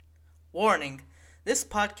Warning: this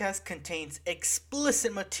podcast contains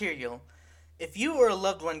explicit material. If you or a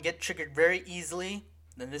loved one get triggered very easily,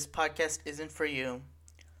 then this podcast isn't for you.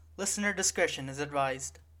 Listener discretion is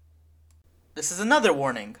advised. This is another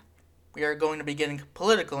warning. We are going to be getting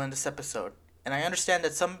political in this episode, and I understand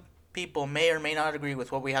that some people may or may not agree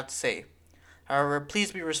with what we have to say. However,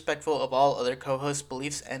 please be respectful of all other co hosts'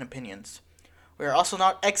 beliefs and opinions. We are also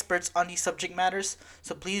not experts on these subject matters,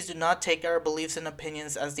 so please do not take our beliefs and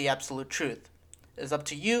opinions as the absolute truth. It is up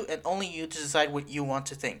to you and only you to decide what you want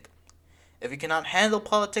to think. If you cannot handle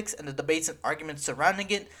politics and the debates and arguments surrounding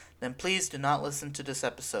it, then please do not listen to this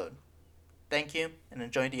episode. Thank you and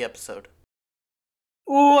enjoy the episode.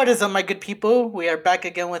 What is up, my good people? We are back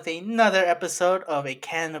again with another episode of A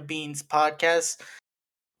Can of Beans podcast.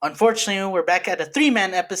 Unfortunately, we're back at a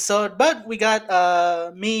 3-man episode, but we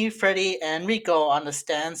got me, Freddie, and Rico on the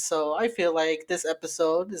stand, so I feel like this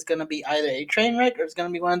episode is going to be either a train wreck or it's going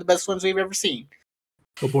to be one of the best ones we've ever seen.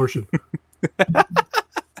 Abortion.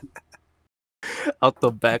 Out the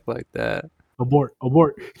back like that. Abort.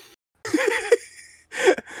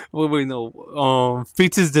 Wait, no.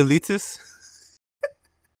 Fetus deletus?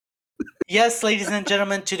 Yes, ladies and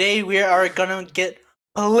gentlemen, today we are going to get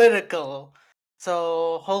political.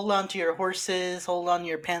 So hold on to your horses, hold on to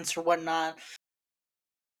your pants or whatnot.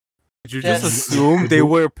 Did you Yes. just assume they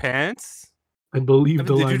wear pants? I believe I mean,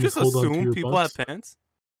 the did line you is just hold on to assume your people butts. have pants?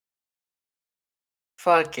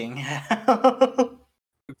 Fucking hell.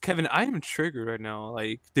 Kevin, I am triggered right now.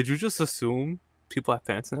 Like, did you just assume people have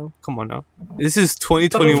pants now? Come on now. This is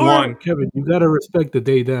 2021. Kevin, you gotta respect the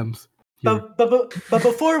they thems. here. But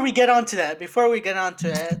before we get onto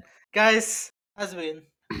that, guys, how's it been?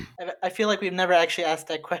 I feel like we've never actually asked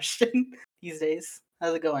that question these days.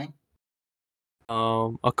 How's it going?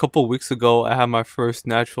 A couple weeks ago, I had my first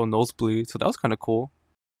natural nosebleed, so that was kind of cool.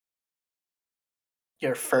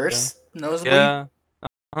 Your first nosebleed? Yeah.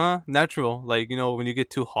 Natural. Like, you know, when you get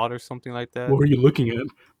too hot or something like that. What were you looking at?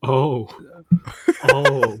 Oh.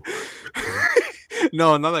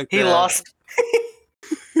 No, not like that. He lost.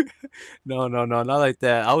 No, not like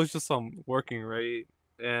that. I was just working, right?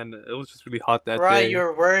 And it was just really hot that Right, day.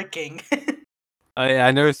 you're working.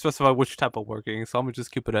 I never specified which type of working, so I'm gonna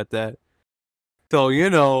just keep it at that. So, you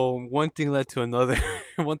know, one thing led to another.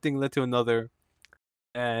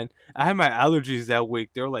 And I had my allergies that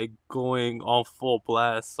week. They were like going on full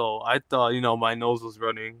blast. So I thought, you know, my nose was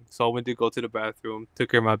running. So I went to go to the bathroom,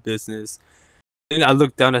 took care of my business. And I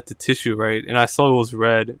looked down at the tissue, right? And I saw it was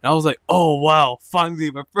red. And I was like, oh, wow,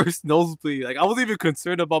 finally, my first nosebleed. Like, I wasn't even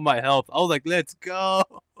concerned about my health. I was like, let's go.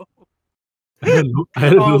 I had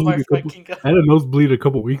a Oh my nosebleed fucking god. I had a nosebleed a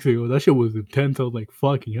couple weeks ago. That shit was intense. I was like,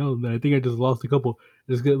 fucking hell. And then I think I just lost a couple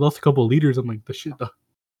liters. I'm like, the shit,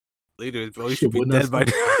 Later, bro, you Shit should be would not dead by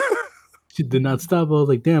now. shit did not stop. I was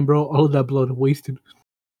like, damn, bro, all of that blood wasted.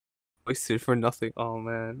 Wasted for nothing. Oh,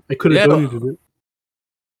 man. I could have donated it.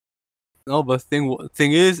 No, but thing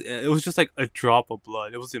is, it was just like a drop of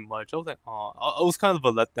blood. It wasn't much. I was like, oh, it was kind of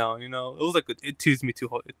a letdown, you know. It was like it teased me too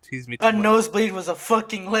hard. It teased me too A much. nosebleed was a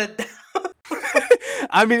fucking letdown.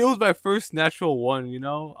 I mean, it was my first natural one, you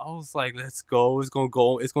know. I was like, let's go. It's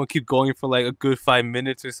gonna keep going for like a good 5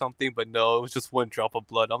 minutes or something. But no, it was just one drop of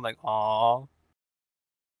blood. I'm like, aw.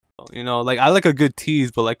 You know, like I like a good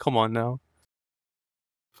tease, but like, come on now.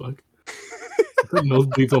 Fuck. I got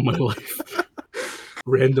nosebleeds all my life.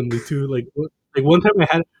 Randomly too. Like one time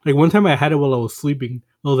I had it while I was sleeping.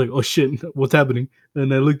 I was like, oh shit, what's happening?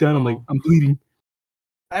 And I looked down, I'm like, I'm bleeding.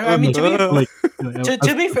 I mean, to be Like,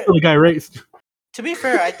 to be fair, the guy raised. to be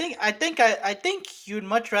fair, I think you'd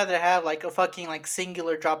much rather have like a fucking like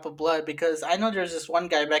singular drop of blood, because I know there's this one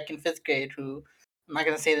guy back in 5th grade who, I'm not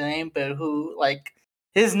gonna say the name, but who like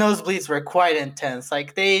his nosebleeds were quite intense.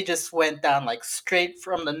 Like they just went down like straight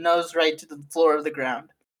from the nose right to the floor of the ground.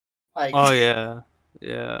 Like Oh yeah.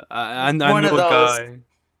 I One knew of a those. guy.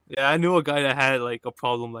 Yeah, I knew a guy that had like a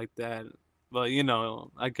problem like that. But you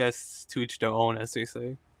know, I guess to each their own, as they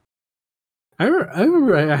say. I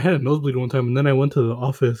remember I had a nosebleed one time, and then I went to the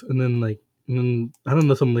office, and then I don't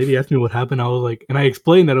know, some lady asked me what happened. I was like, and I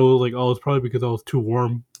explained that it was like, oh, it's probably because I was too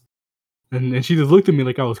warm, and she just looked at me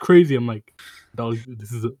like I was crazy. I'm like, dog,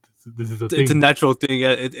 this is a thing. It's a natural thing.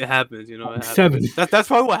 Yeah, it happens. You know, I'm it happens. 7. That's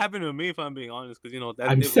probably what happened to me, if I'm being honest. Because you know that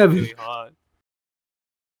I'm it was 7. really hot.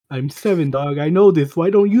 I'm 7, dog. I know this. Why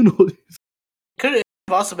don't you know this? could have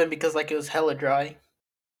also been because like it was hella dry.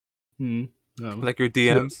 No. Like your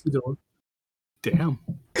DMs. Damn.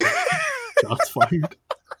 Shots fired.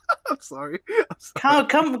 I'm sorry.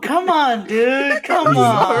 Come on, dude. Come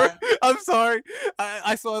on. I'm sorry.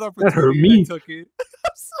 I saw it on That hurt opportunity. me. I took it.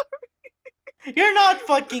 I'm sorry. You're not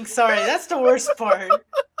fucking sorry. That's the worst part.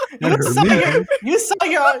 That hurt me. You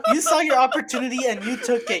saw your opportunity and you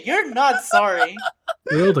took it. You're not sorry.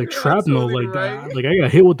 It was like You're shrapnel, absolutely like right. that. Like I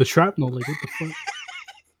got hit with the shrapnel. Like what the fuck?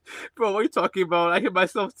 Bro, what are you talking about? I hit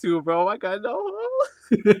myself too, bro. I got no hope.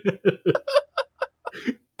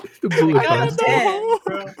 The bullet I bounced back. understand,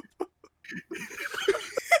 bro.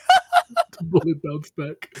 The bullet bounced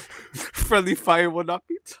back Friendly fire will not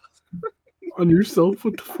be on yourself.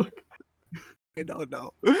 What the fuck? I don't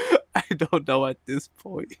know. I don't know at this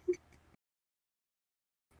point.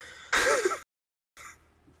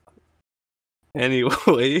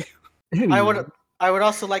 Anyway, Anyway, I would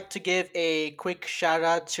also like to give a quick shout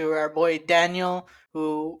out to our boy Daniel,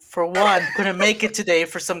 who for one couldn't make it today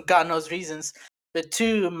for some God knows reasons, but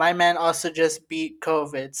two, my man also just beat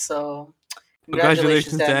COVID. So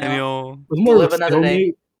congratulations, Daniel. it was more of live a another day.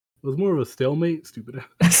 stalemate. It was more of a stalemate. Stupid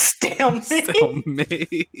ass. Stalemate.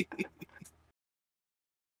 stalemate.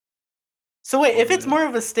 So wait, if it's man. more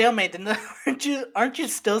of a stalemate, then aren't you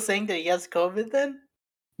still saying that he has COVID then?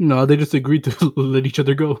 No, they just agreed to let each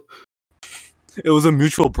other go. It was a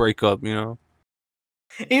mutual breakup, you know.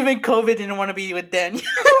 Even COVID didn't want to be with Daniel.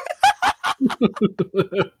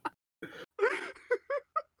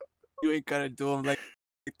 You ain't gonna do him like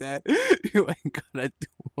that. You ain't gonna do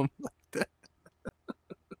him like that.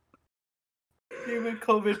 Even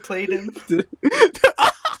COVID played him.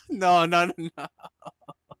 No.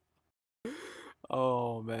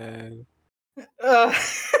 Oh man.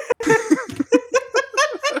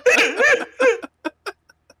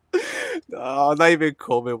 No, not even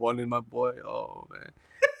COVID wanted my boy. Oh man.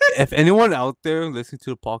 If anyone out there listening to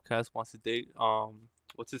the podcast wants to date,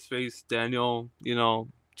 what's his face, Daniel, you know,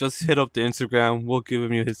 just hit up the Instagram. We'll give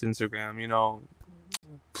him his Instagram. You know,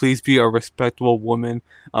 please be a respectable woman.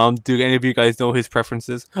 Do any of you guys know his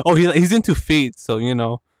preferences? Oh, he's into feet, so you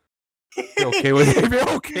know, you're okay with it. You're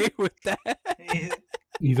okay with that.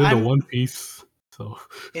 He's into One Piece, so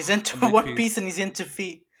He's into One One Piece. Piece and he's into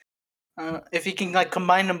feet. If he can like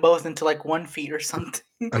combine them both into like 1 feet or something.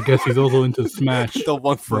 I guess he's also into Smash. The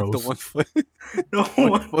 1 foot. The Bros. 1 foot. No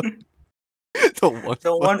One foot. The 1 The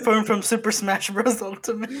foot. one from Super Smash Bros.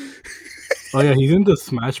 Ultimate. Oh yeah, he's into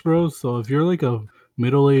Smash Bros. So if you're like a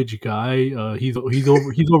middle-aged guy, he's over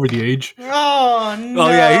the age. Oh no!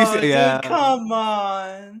 yeah, dude, yeah. come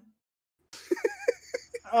on.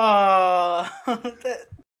 Oh,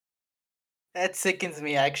 that sickens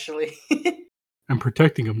me actually. I'm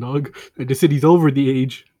protecting him, dog. I just said he's over the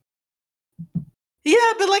age. Yeah,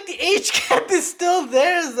 but like the age gap is still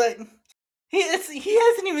there. It's like he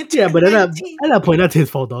hasn't even turned Yeah, but at 19. that point, that's his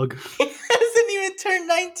fault, dog. He hasn't even turned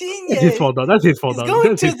 19 That's yet. his fault, dog. That's his fault, He's dog. going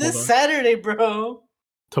That's to his fault, this dog. Saturday, bro.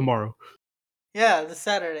 Tomorrow. Yeah, this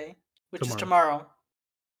Saturday, which is tomorrow.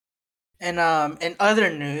 And in other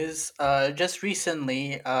news, just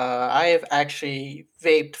recently, I have actually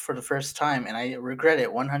vaped for the first time, and I regret it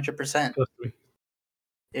 100%. Trust me.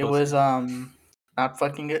 It was not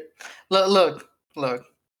fucking good. Look.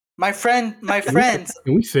 My friends,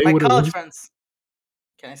 Can we say my what it college was? friends.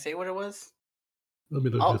 Can I say what it was? Let me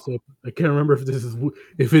look Oh. this up. I can't remember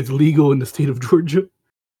if it's legal in the state of Georgia.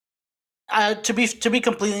 To be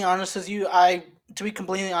completely honest with you, I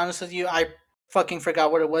fucking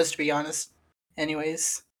forgot what it was, to be honest.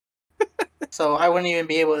 Anyways, so I wouldn't even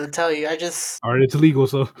be able to tell you. All right, it's legal,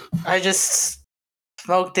 so I just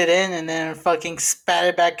smoked it in and then fucking spat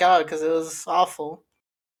it back out because it was awful.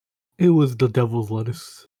 it was the devil's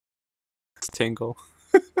lettuce. It's Tango.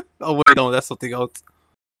 Oh wait, no, that's something else.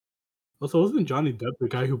 Also, wasn't Johnny Depp the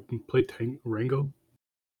guy who played Rango?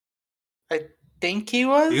 I think he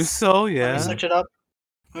was. You so Let yeah. me search it up.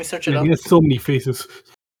 Yeah, he has so many faces.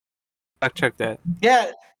 Fact check that.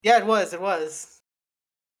 Yeah, it was.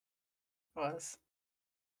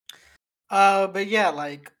 But yeah,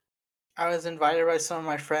 like I was invited by some of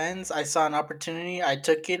my friends. I saw an opportunity. I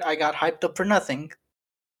took it. I got hyped up for nothing.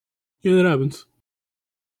 Yeah, that happens.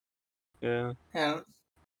 Yeah. And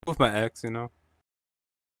With my ex, you know.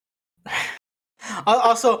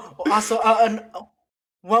 also,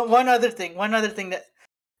 one other thing that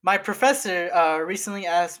my professor recently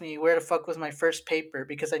asked me where the fuck was my first paper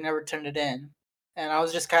because I never turned it in, and I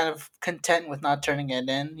was just kind of content with not turning it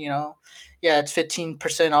in. You know, yeah, it's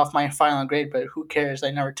 15% off my final grade, but who cares?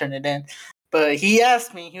 I never turned it in. But he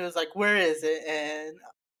asked me, he was like, "Where is it?" And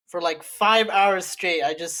for like 5 hours straight,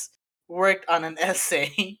 I just worked on an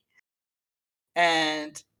essay,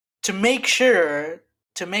 and to make sure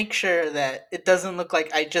that it doesn't look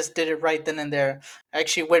like I just did it right then and there, I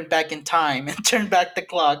actually went back in time and turned back the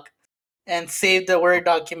clock and saved the Word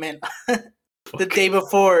document the day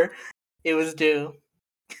before it was due.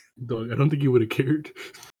 Dog, I don't think you would have cared.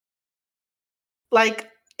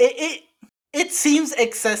 Like it it seems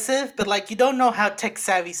excessive, but like you don't know how tech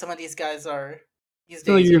savvy some of these guys are these It's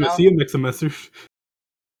not like days. you're You gonna know, see him next semester.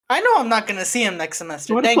 I know I'm not gonna see him next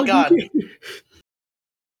semester. Why the Thank fuck do you God. care?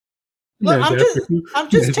 Look, Man's after you. I'm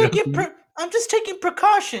just Man's after taking, you. I'm just taking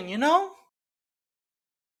precaution. You know,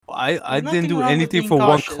 I there's didn't nothing do wrong with anything being for one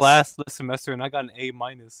cautious. class this semester, and I got an A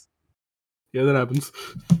minus. Yeah, that happens.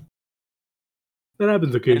 That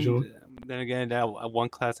happens And occasionally. then again, that one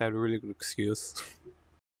class I had a really good excuse.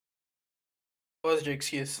 What was your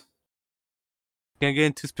excuse? Can't get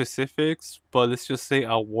into specifics, but let's just say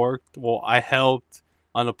I helped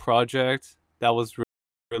on a project that was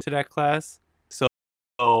related to that class.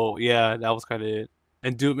 So yeah, that was kind of it.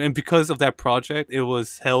 And because of that project, it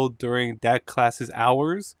was held during that class's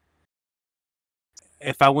hours.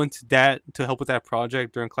 If I went to help with that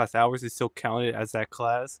project during class hours, it still counted as that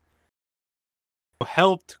class.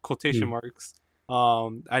 Helped quotation marks.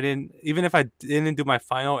 I didn't, even if I didn't do my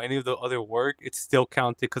final any of the other work, it still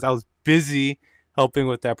counted because I was busy helping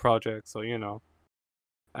with that project. So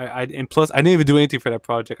and plus I didn't even do anything for that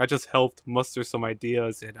project. I just helped muster some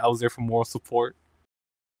ideas, and I was there for moral support.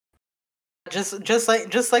 Just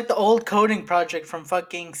like the old coding project from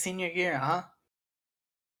fucking senior year, huh?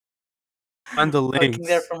 And the Fucking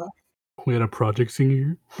there links. from We had a project senior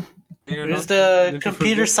year. it was the Didn't you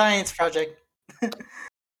computer forget? science project.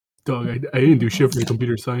 Dog, I didn't do shit for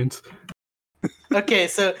computer science. Okay,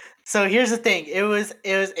 so here's the thing. It was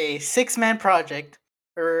a 6-man project.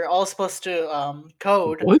 We were all supposed to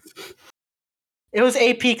code. What? It was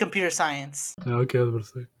AP computer science. Okay, I was about to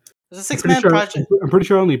say. It was a I'm pretty 6-man sure. project. I'm pretty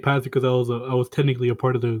sure I only passed because I was technically a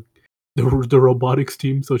part of the robotics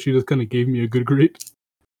team, so she just kind of gave me a good grade.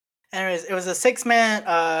 Anyways, it was a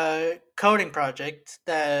 6-man coding project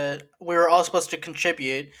that we were all supposed to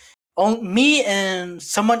contribute. Me and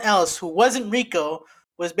someone else who wasn't Rico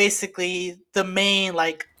was basically the main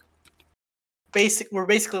we're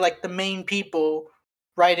basically like the main people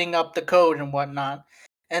writing up the code and whatnot.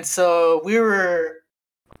 And so we were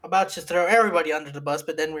about to throw everybody under the bus,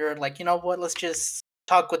 but then we were like, you know what, let's just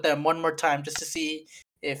talk with them one more time just to see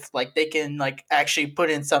if like they can like actually put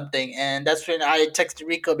in something. And that's when I texted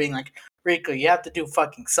Rico being like, Rico, you have to do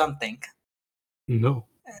fucking something. No.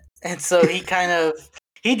 And so he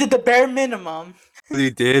did the bare minimum. He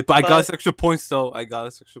did, but I got But- us extra points though. I got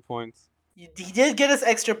us extra points. He did get us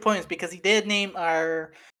extra points because he did name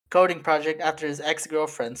our coding project after his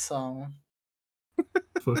ex-girlfriend, so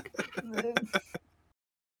Fuck.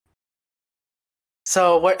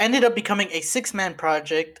 so what ended up becoming a 6-man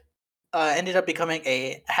project ended up becoming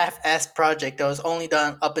a half-assed project that was only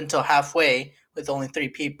done up until halfway with only 3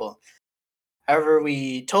 people. However,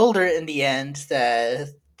 we told her in the end that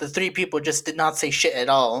the 3 people just did not say shit at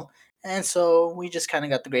all, and so we just kind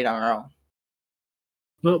of got the grade on our own.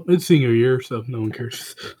 Well, it's senior year, so no one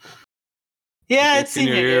cares. Yeah, it's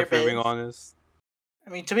senior year, for being but honest.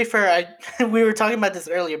 I mean, to be fair, we were talking about this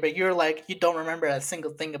earlier, but you were like, you don't remember a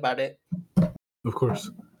single thing about it. Of course,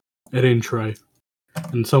 I didn't try.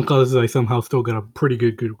 In some classes, I somehow still got a pretty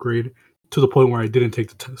good grade to the point where I didn't take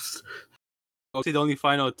the test. The only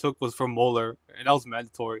final it took was from Moeller, and that was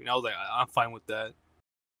mandatory. And I was like, I'm fine with that.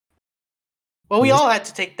 Well, we Yeah. all had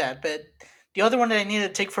to take that, but the other one that I needed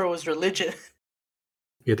to take for was religion.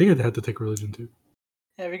 Yeah, I think I had to take religion too.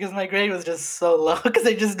 Yeah, because my grade was just so low because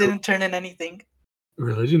I just didn't turn in anything.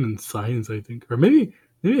 Religion and science, I think, or maybe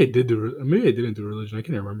I did maybe I didn't do religion. I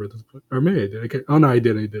can't remember at this point, or maybe I did. Oh no, I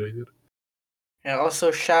did. Yeah,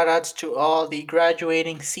 also shout outs to all the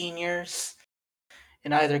graduating seniors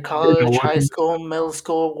in either college, high school, middle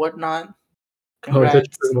school, whatnot. Oh, Congrats.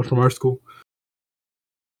 that's pretty much from our school.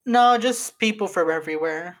 No, just people from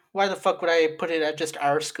everywhere. Why the fuck would I put it at just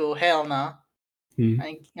our school? Hell no.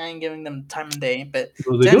 I ain't giving them time of day. But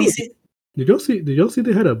Well, to any did y'all see they actually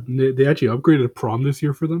upgraded a prom this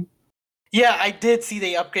year for them? yeah, I did see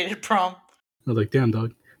they upgraded prom. I was like, damn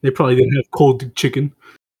dog. They probably didn't have cold chicken.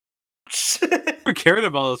 Who cared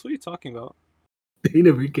about us? What are you talking about? They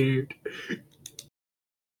never cared.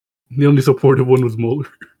 The only supportive one was Moeller.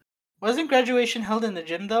 Wasn't graduation held in the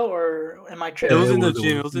gym though, or am I tripping? It was in the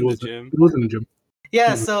gym. It was in the gym. It was in the gym.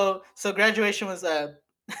 Yeah, Mhm. so graduation was a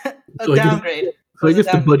So I guess- downgrade. So I Was a guess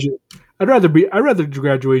the downgrade. budget. I'd rather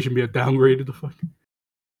graduation be a downgrade of the fuck.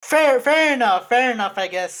 Fair enough, I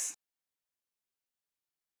guess.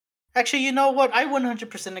 Actually, you know what? I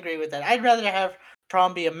 100% agree with that. I'd rather have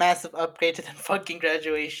prom be a massive upgrade than fucking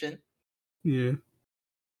graduation. Yeah.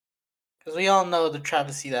 Because we all know the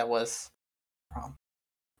travesty that was prom.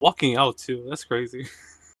 Walking out too. That's crazy.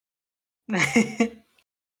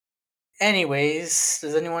 Anyways,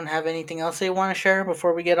 does anyone have anything else they want to share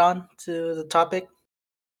before we get on to the topic?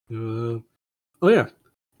 Oh yeah.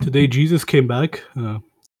 Today, Jesus came back.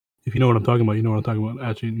 If you know what I'm talking about, you know what I'm talking about.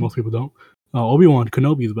 Actually, most people don't. Obi-Wan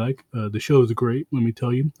Kenobi is back. The show is great. Let me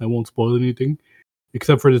tell you, I won't spoil anything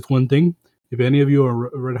except for this one thing. If any of you are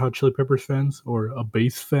Red Hot Chili Peppers fans or a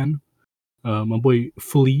bass fan, my boy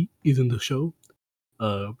Flea is in the show.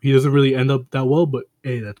 He doesn't really end up that well, but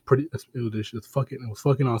hey, it was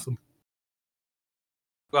fucking awesome.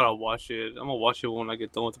 Gotta watch it. I'm gonna watch it when I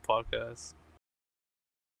get done with the podcast.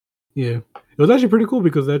 Yeah, it was actually pretty cool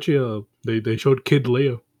because actually, they showed Kid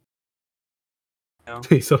Leia. Yeah.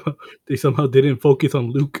 They somehow didn't focus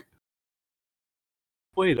on Luke.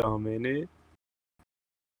 Wait a minute.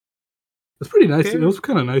 It's pretty nice. Okay. It was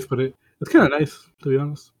kind of nice, but it's kind of nice to be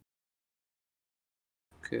honest.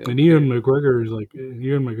 Okay. And Ian McGregor is like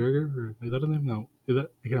Ian McGregor, or is that his name? No, is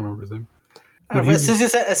that I can't remember his name. As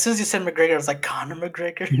soon as you said McGregor, I was like Conor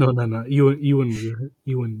McGregor. No, Ewan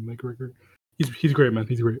McGregor. He's great, man.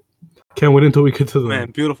 He's great. Can't wait until we get to the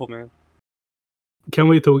Man, beautiful man. Can't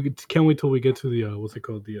wait till we get to the what's it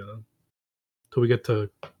called till we get to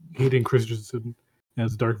Hayden Christensen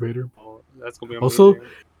as Darth Vader. Oh, that's gonna be amazing.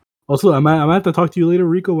 Also, I'm gonna have to talk to you later,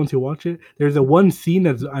 Rico, once you watch it. There's a one scene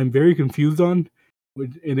that I'm very confused on,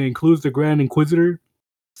 and it includes the Grand Inquisitor.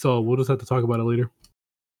 So we'll just have to talk about it later.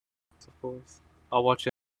 Of course, I'll watch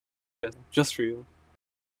it just for you.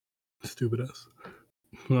 Stupid ass.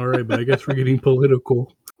 All right, but I guess we're getting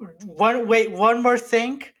political. One more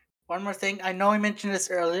thing. I know I mentioned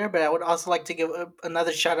this earlier, but I would also like to give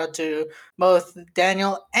another shout out to both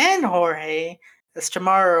Daniel and Jorge. It's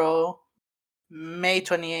tomorrow, May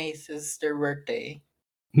 28th, is their birthday.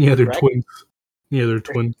 Yeah, they're Correct? twins. Yeah, they're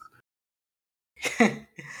twins.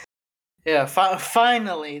 Yeah,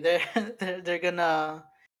 finally they're gonna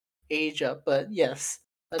age up, but yes,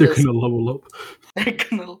 They're gonna level up. They're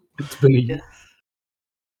gonna. It's been a year.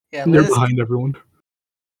 Yeah, they're behind everyone.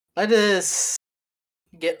 Let us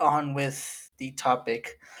get on with the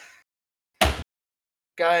topic,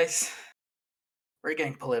 guys. We're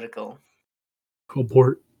getting political.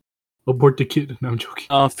 Abort the kid. No, I'm joking.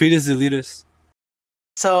 Fetus elitist.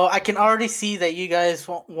 So I can already see that you guys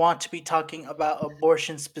want to be talking about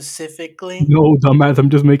abortion specifically. No, dumbass. I'm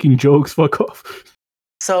just making jokes. Fuck off.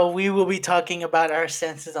 So we will be talking about our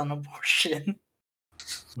stances on abortion.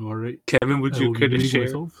 All right, Kevin, would you care to share?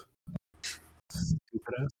 Stupid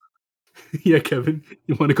ass. Yeah, Kevin,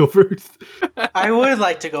 you want to go first? I would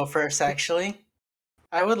like to go first, actually.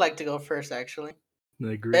 I agree.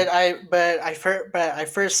 But I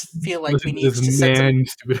first feel like we need to set some.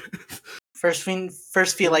 First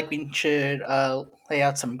feel like we should lay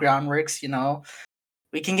out some groundworks. You know,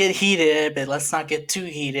 we can get heated, but let's not get too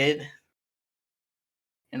heated.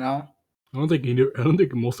 You know. I don't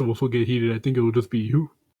think most of us will get heated. I think it will just be you.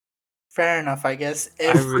 Fair enough, I guess.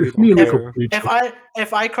 If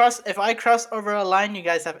I cross over a line, you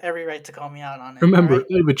guys have every right to call me out on it. Remember, right?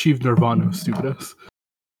 They've achieved nirvana, stupid ass.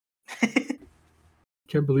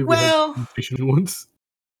 Can't believe we had conversation once.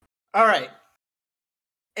 All right.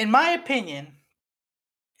 In my opinion.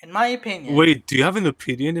 Wait, do you have an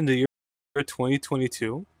opinion in the year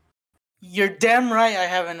 2022? You're damn right I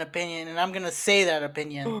have an opinion, and I'm going to say that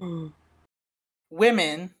opinion.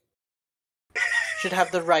 Women should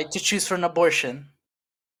have the right to choose for an abortion.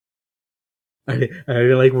 I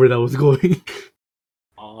like where that was going.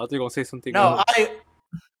 Oh, I thought you were going to say something else. No,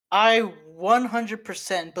 I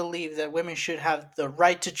 100% believe that women should have the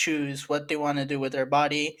right to choose what they want to do with their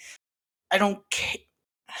body. I don't care.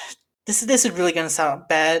 This is really gonna sound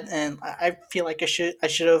bad, and I feel like I should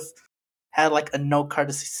have had like a note card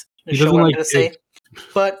to show what I'm gonna say.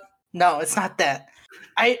 But no, it's not that.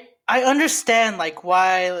 I understand like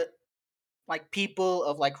why like people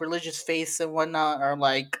of like religious faiths and whatnot are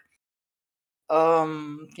like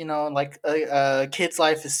you know, like a kid's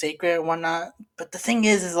life is sacred and whatnot. But the thing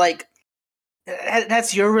is like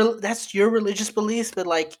that's your religious beliefs, but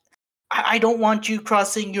like I don't want you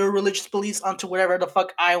crossing your religious beliefs onto whatever the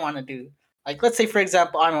fuck I want to do. Like, let's say, for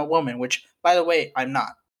example, I'm a woman, which, by the way, I'm not.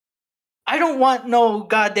 I don't want no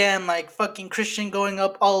goddamn, like, fucking Christian going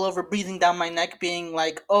up all over, breathing down my neck, being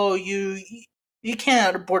like, oh, you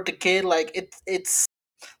can't abort the kid. Like, it's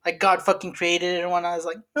like God fucking created it and whatnot. I was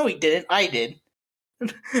like, no, he didn't. I did.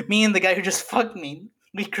 Me and the guy who just fucked me,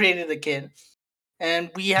 we created the kid.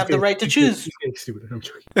 And we have the right to choose.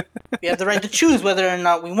 We have the right to choose whether or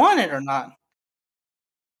not we want it or not.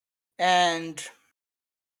 And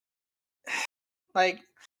like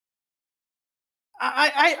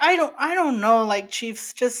I don't know, like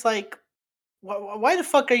Chiefs, just like why the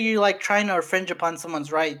fuck are you like trying to infringe upon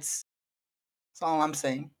someone's rights? That's all I'm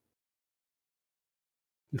saying.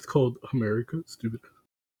 It's called America, stupid.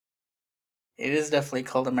 It is definitely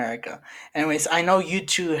called America. Anyways, I know you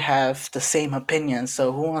two have the same opinion,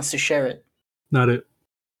 so who wants to share it? Not it.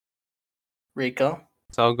 Rico?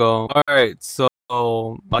 So I'll go. All right. So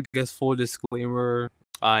I guess full disclaimer,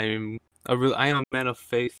 I am a man of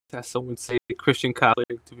faith, as some would say, Christian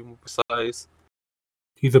Catholic to be more precise.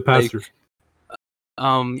 He's a pastor.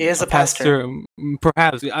 He is a pastor.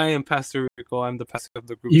 Perhaps I am Pastor Rico. I'm the pastor of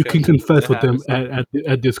the group. You chat can confess that with them has-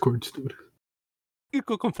 at Discord, dude. You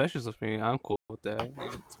could confessions with me. I'm cool with that.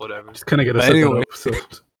 It's whatever. Just kind of gotta But set anyway. that up. So.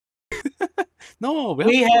 No,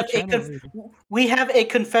 We have a channel. we have a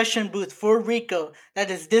confession booth for Rico. That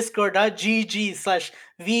is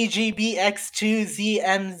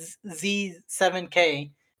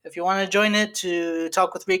discord.gg/VGBX2ZMZ7K. If you want to join it to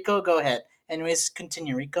talk with Rico, go ahead. Anyways,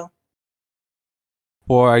 continue, Rico.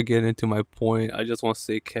 Before I get into my point, I just want to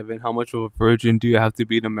say, Kevin, how much of a virgin do you have to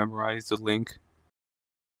be to memorize the link?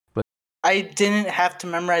 I didn't have to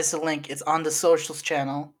memorize the link. It's on the socials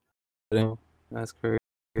channel. That's crazy.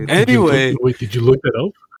 Did you look that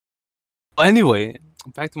up? Anyway,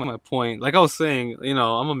 back to my point. Like I was saying,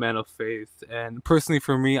 I'm a man of faith, and personally,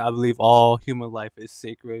 for me, I believe all human life is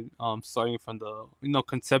sacred. Starting from the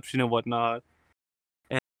conception and whatnot.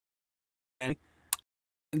 And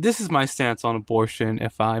this is my stance on abortion.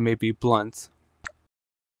 If I may be blunt,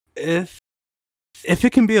 if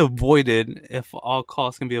it can be avoided, if all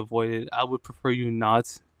costs can be avoided, I would prefer you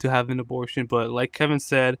not to have an abortion. But like Kevin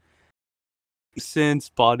said, since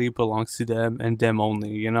body belongs to them and them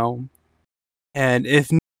only, And if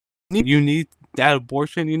you need that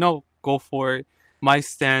abortion, go for it. My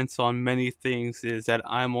stance on many things is that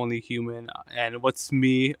I'm only human, and what's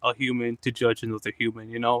me, a human, to judge another human,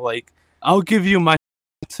 Like, I'll give you my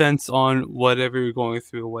sense on whatever you're going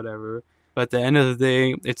through, whatever. But at the end of the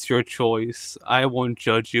day, it's your choice. I won't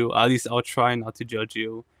judge you. At least I'll try not to judge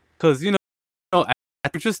you. Because,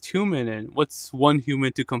 we're just human, and what's one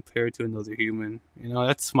human to compare to another human?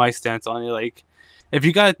 That's my stance on it. Like, if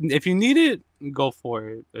you need it, go for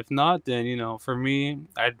it. If not, then for me,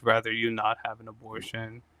 I'd rather you not have an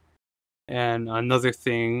abortion. And another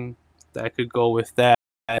thing that could go with that,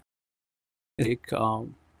 like,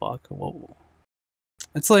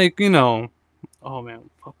 it's like, oh man,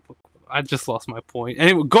 fuck, I just lost my point.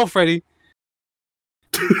 Anyway, go Freddy.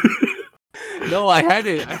 No, I had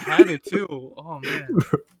it too. Oh man.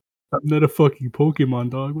 I'm not a fucking Pokemon,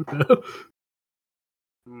 dog. What the hell?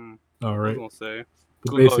 All right. I was gonna say.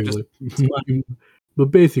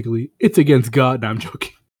 But basically, it's against God. No, I'm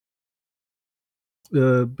joking.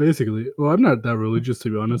 Basically, well, I'm not that religious, to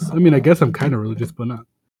be honest. I mean, I guess I'm kind of religious, but not.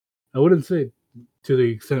 I wouldn't say to the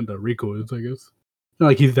extent that Rico is, I guess. Not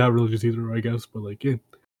like he's that religious either, I guess, but like, yeah.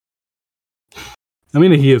 I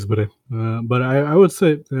mean, he is, but I would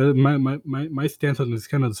say my stance on this is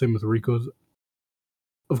kind of the same as Rico's.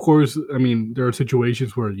 Of course, I mean, there are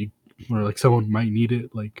situations where like someone might need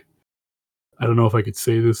it. Like, I don't know if I could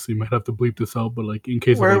say this. You might have to bleep this out, but like in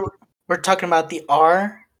case we're talking about the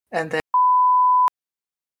R, and then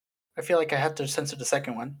I feel like I have to censor the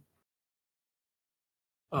second one.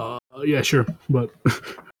 Yeah, sure, but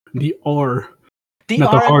the R, the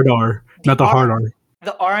not R the hard R, not the hard R.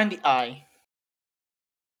 The R and the I.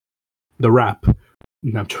 The rap.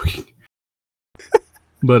 No, I'm joking.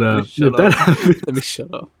 But if that happens, let me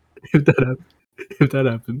shut up. If that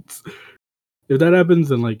happens,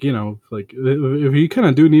 then like like if you kind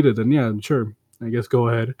of do need it, then yeah, sure, I guess go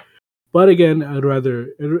ahead. But again, I'd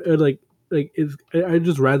rather I'd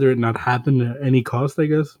just rather it not happen at any cost, I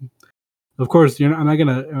guess. Of course, I'm not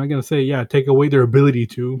gonna say yeah, take away their ability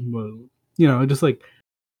to, but I just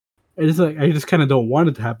kind of don't want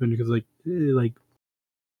it to happen because like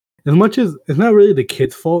as much as it's not really the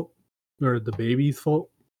kid's fault or the baby's fault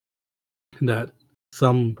that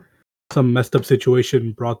some messed up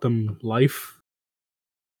situation brought them life,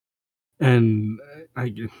 and I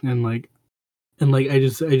just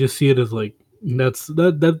see it as like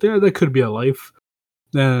that could be a life,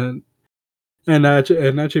 and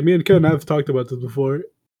actually me and Kevin have talked about this before,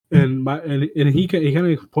 and he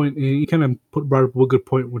kind of brought up a good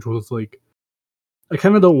point, which was like I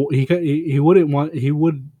kind of don't he wouldn't want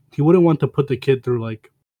to put the kid through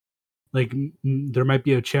like there might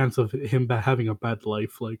be a chance of him having a bad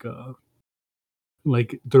life, like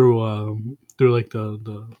through like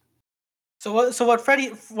the. So what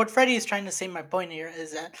Freddie is trying to say, my point here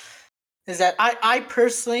is that I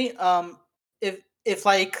personally if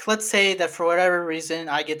like let's say that for whatever reason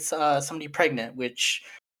I get somebody pregnant, which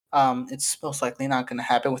it's most likely not going to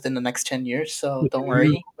happen within the next 10 years, so don't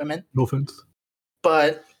worry, women. No offense.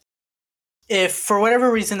 But if for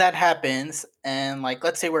whatever reason that happens, and like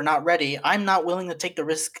let's say we're not ready, I'm not willing to take the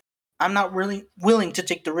risk. I'm not really willing to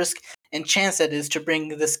take the risk and chance that is to bring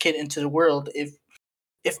this kid into the world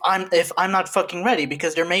if I'm not fucking ready,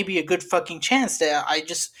 because there may be a good fucking chance that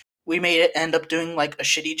we may end up doing like a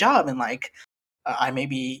shitty job, and like I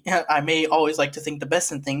may always like to think the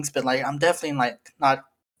best in things, but like I'm definitely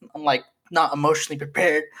not emotionally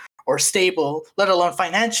prepared or stable, let alone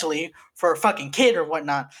financially, for a fucking kid or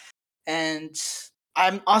whatnot. And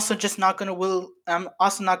I'm also not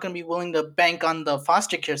gonna be willing to bank on the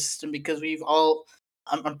foster care system, because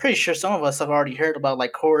I'm pretty sure some of us have already heard about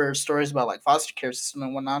like horror stories about like foster care system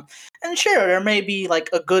and whatnot. And sure, there may be like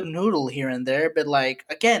a good noodle here and there, but like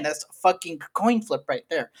again, that's a fucking coin flip right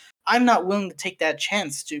there. I'm not willing to take that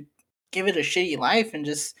chance to give it a shitty life and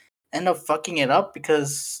just end up fucking it up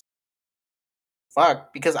because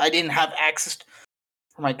I didn't have access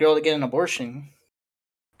for my girl to get an abortion.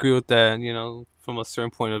 Agree with that, from a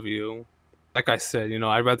certain point of view. Like I said,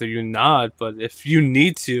 I'd rather you not, but if you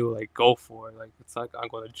need to, like, go for it. Like, it's not like I'm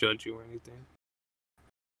going to judge you or anything.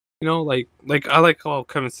 Like I like how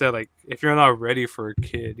Kevin said, like, if you're not ready for a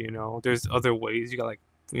kid, there's other ways. You got, like,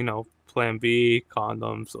 plan B,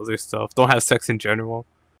 condoms, other stuff. Don't have sex in general.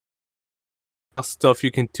 Stuff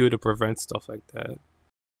you can do to prevent stuff like that.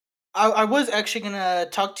 I was actually gonna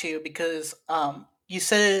talk to you because you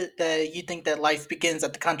said that you think that life begins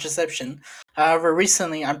at the contraception. However,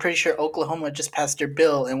 recently I'm pretty sure Oklahoma just passed their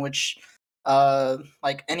bill in which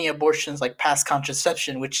like any abortions like past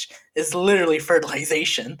contraception, which is literally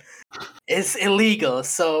fertilization, is illegal.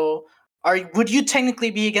 So would you technically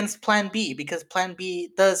be against Plan B, because Plan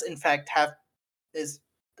B does in fact is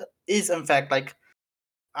in fact like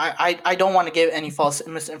I don't want to give any false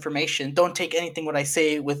misinformation. Don't take anything what I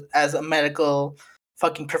say with as a medical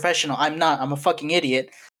fucking professional. I'm not. I'm a fucking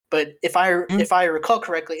idiot. But if I recall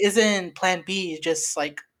correctly, isn't Plan B just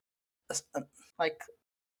like a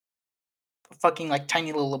fucking like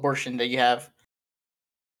tiny little abortion that you have?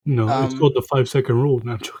 No, it's called the 5-second rule.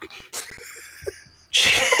 No, I'm joking.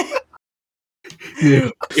 Yeah,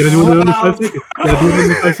 you gotta do it under 5 seconds. You gotta do it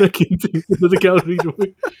under 5 seconds. It doesn't count either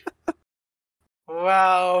way.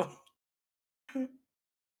 Wow.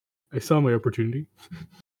 I saw my opportunity.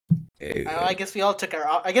 I guess we all took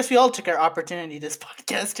our opportunity this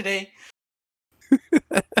podcast today.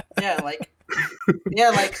 like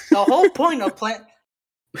the whole point of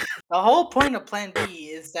Plan B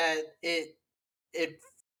is that it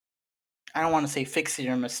I don't want to say fix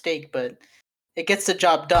your mistake, but it gets the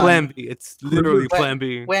job done. Plan B. It's literally Plan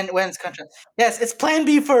B. When's contract? Yes, it's Plan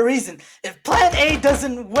B for a reason. If Plan A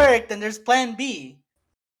doesn't work, then there's Plan B.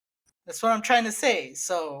 That's what I'm trying to say.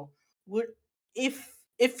 So,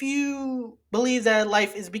 if you believe that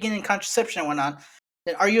life is beginning contraception and whatnot,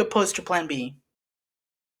 then are you opposed to Plan B?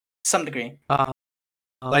 To some degree.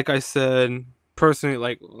 Like I said, personally,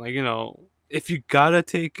 like if you gotta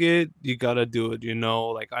take it, you gotta do it.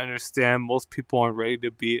 Like I understand most people aren't ready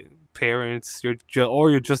to be parents. You're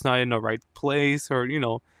just not in the right place, or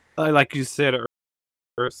like you said,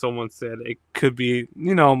 or someone said, it could be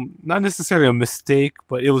not necessarily a mistake,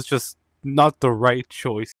 but it was just not the right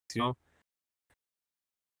choice.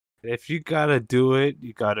 If you gotta do it,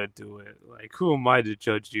 you gotta do it. Like, who am I to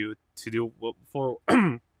judge you to do for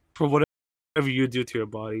whatever you do to your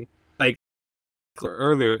body? Like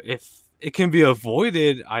earlier, if it can be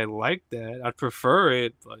avoided, I like that. I prefer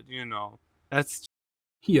it, but that's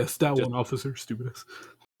yes, that one, officer, stupid ass.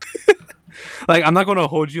 Like, I'm not gonna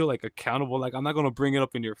hold you like accountable. Like, I'm not gonna bring it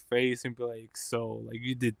up in your face and be like, so like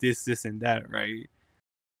you did this, and that, right?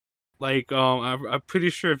 Like, I'm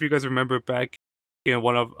pretty sure if you guys remember back in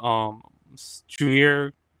one of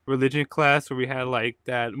junior religion class where we had like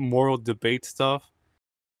that moral debate stuff.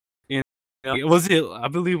 I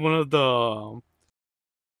believe one of the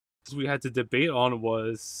we had to debate on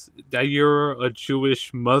was that you're a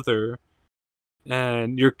Jewish mother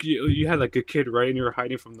and you had like a kid, right? And you were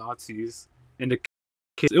hiding from Nazis, and the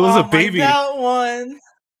kid, it was a baby. That one.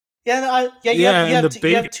 Yeah,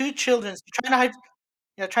 you have two children.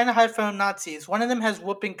 You're trying to hide from Nazis. One of them has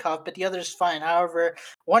whooping cough, but the other's fine. However,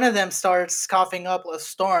 one of them starts coughing up a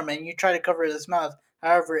storm, and you try to cover his mouth.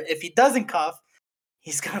 However, if he doesn't cough,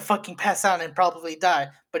 he's gonna fucking pass out and probably die.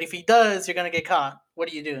 But if he does, you're gonna get caught. What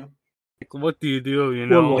do you do? What do you do?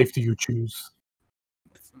 What life do you choose?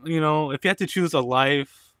 If you had to choose a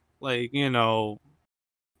life, like it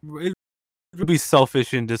would be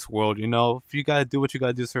selfish in this world. If you gotta do what you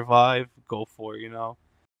gotta do to survive, go for it.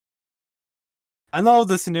 I know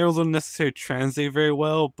the scenarios don't necessarily translate very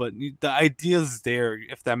well, but the idea's there.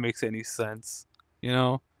 If that makes any sense, you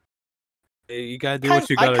gotta do what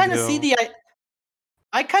you gotta do.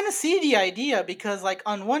 I kind of see the idea, because, like,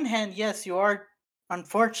 on one hand, yes, you are,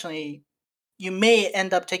 unfortunately, you may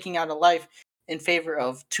end up taking out a life in favor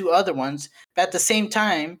of 2 other ones. But at the same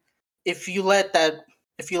time, if you let the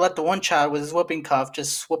one child with his whooping cough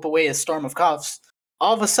just whoop away a storm of coughs,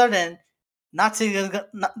 all of a sudden,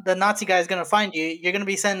 the Nazi guy is gonna find you. You're gonna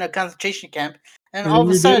be sent in a concentration camp, and all of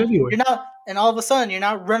a sudden you're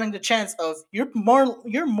not running the chance of you're more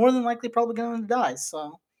than likely probably gonna die.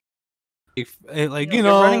 So like you're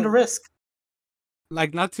running the risk.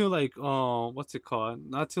 Like not to like what's it called?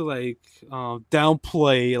 Not to like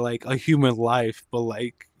downplay like a human life, but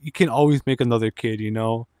like you can always make another kid, you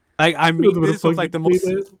know. Like I mean this with like the most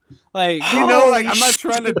like you know like I'm not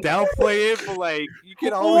trying to downplay it, but like you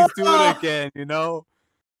can always do it again, you know.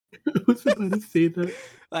 I was about to say that.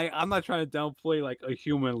 Like I'm not trying to downplay like a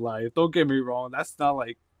human life. Don't get me wrong. That's not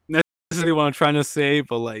like necessarily what I'm trying to say,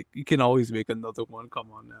 but like you can always make another one.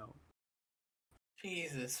 Come on now.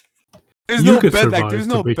 Jesus. There's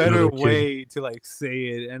no better way to like say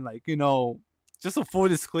it, and like you know, just a full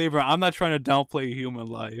disclaimer. I'm not trying to downplay human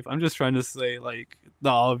life. I'm just trying to say like the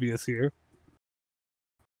obvious here.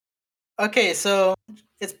 Okay, so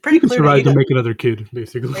it's pretty clear survive to make another kid,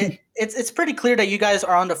 basically. It's pretty clear that you guys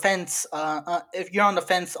are on the fence. If you're on the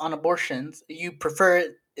fence on abortions, you prefer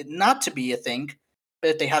it not to be a thing,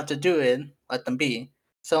 but if they have to do it, let them be.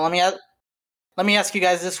 So let me ask you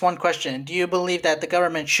guys this one question: do you believe that the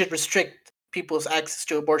government should restrict people's access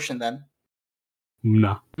to abortion? Then,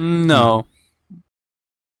 no.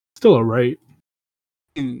 Still a right.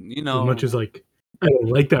 You know, as much as like I don't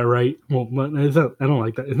like that right. Well, it's not, I don't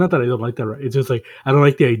like that. It's not that I don't like that right. It's just like I don't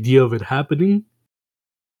like the idea of it happening.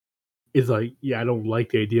 It's like I don't like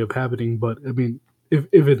the idea of happening. But I mean, if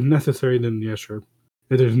it's necessary, then yeah, sure.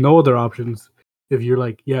 If there's no other options, if you're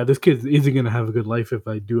like, this kid isn't gonna have a good life if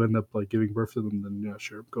I do end up like giving birth to them, then yeah,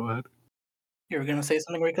 sure, go ahead. You were gonna say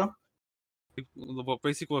something, Rico? Well,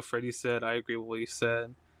 basically what Freddie said, I agree with what he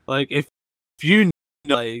said. Like if you know,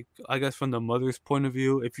 like I guess from the mother's point of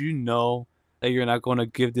view, if you know that you're not going to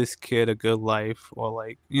give this kid a good life or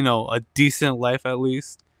like you know a decent life at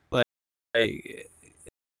least, like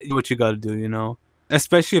what you got to do, you know.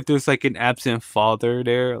 Especially if there's like an absent father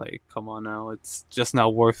there, like come on now, it's just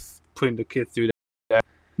not worth putting the kid through that.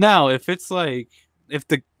 Now, if it's like if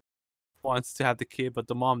the wants to have the kid but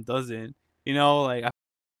the mom doesn't, you know, like I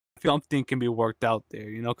feel something can be worked out there,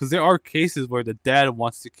 you know, because there are cases where the dad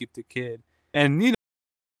wants to keep the kid, and you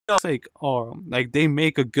know, it's like like they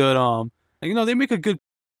make a good you know, they make a good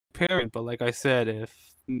parent, but like I said, if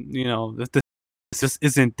you know if this just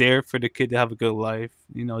isn't there for the kid to have a good life,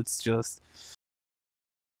 you know, it's just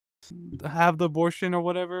have the abortion or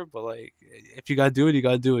whatever. But like if you gotta do it, you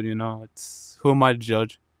gotta do it, you know. It's who am I to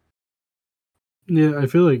judge? Yeah, I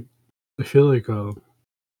feel like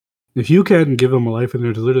if you can give them a life and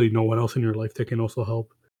there's literally no one else in your life that can also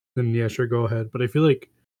help, then yeah, sure, go ahead. But I feel like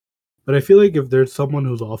if there's someone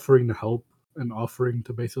who's offering to help and offering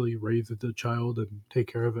to basically raise the child and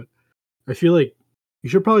take care of it, I feel like you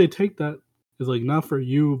should probably take that as like not for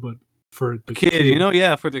you, but for the kid, you know,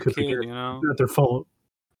 for the kid, you know. It's not their fault.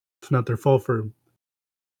 It's not their fault for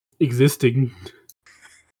existing.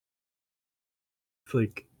 It's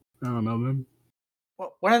like I don't know, man.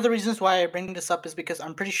 Well, one of the reasons why I bring this up is because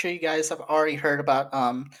I'm pretty sure you guys have already heard about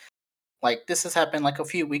like this has happened like a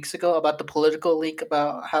few weeks ago about the political leak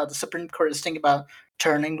about how the Supreme Court is thinking about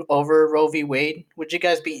turning over Roe v. Wade. Would you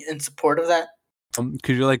guys be in support of that?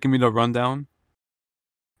 Could you like give me the rundown?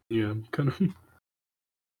 Yeah, kind of.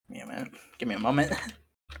 Yeah, man. Give me a moment.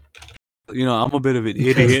 You know, I'm a bit of an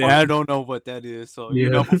idiot. And I don't know what that is. So you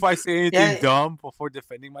know, before I say anything dumb, before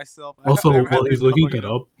defending myself. Also, while he's looking that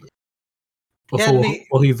up.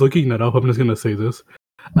 While he's looking that up, I'm just gonna say this.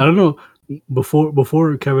 I don't know.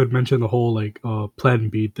 Before Kevin mentioned the whole like Plan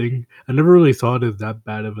B thing, I never really saw it as that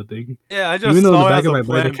bad of a thing. Yeah, I just saw it as a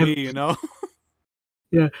Plan B, you know.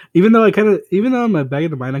 Yeah, even though in my back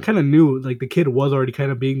of the mind, I kind of knew like the kid was already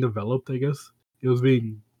kind of being developed. I guess it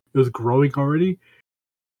was growing already.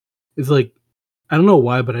 It's like I don't know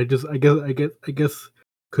why, but I guess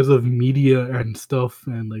because of media and stuff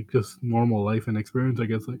and like just normal life and experience, I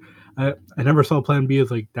guess like I never saw Plan B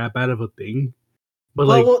as like that bad of a thing. But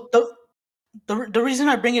the reason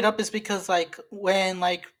I bring it up is because like when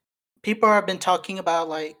like people have been talking about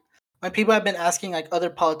like when people have been asking like other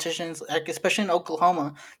politicians, like especially in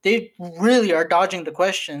Oklahoma, they really are dodging the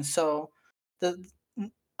question. So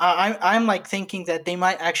I'm like thinking that they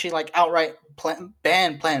might actually like outright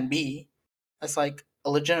ban Plan B as like a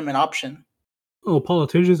legitimate option. Oh,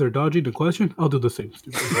 politicians are dodging the question? I'll do the same.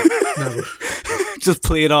 Never. Just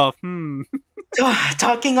play it off.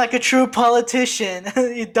 Talking like a true politician.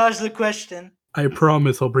 You dodged the question. I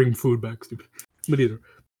promise I'll bring food back, stupid.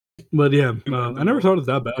 But yeah, I never thought it was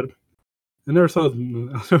that bad. I never saw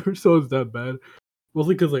it that bad.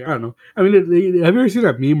 Mostly because, like, I don't know. I mean, have you ever seen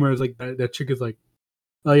that meme where it's like that chick is like,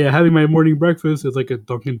 "Oh yeah, having my morning breakfast is like a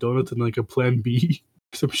Dunkin' Donuts and like a Plan B,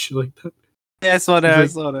 some shit like that." Yeah, I saw that. I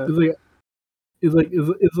saw It's that. like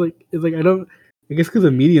it's like I don't. I guess because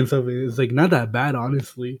the media and stuff is like not that bad.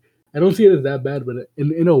 Honestly, I don't see it as that bad, but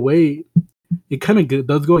in a way, it kind of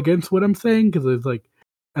does go against what I'm saying because it's like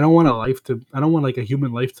I don't want like a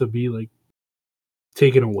human life to be like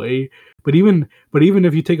taken away. But even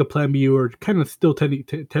if you take a Plan B, you are kind of still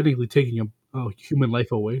technically taking a human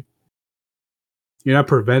life away. You're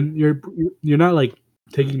not like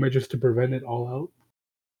taking measures to prevent it all out.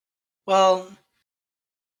 Well,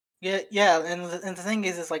 yeah, and the thing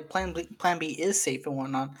is like Plan B is safe and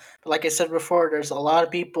whatnot. But like I said before, there's a lot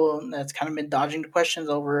of people that's kind of been dodging the questions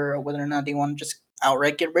over whether or not they want to just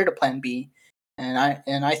outright get rid of Plan B. And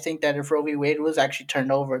I think that if Roe v. Wade was actually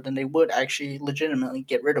turned over, then they would actually legitimately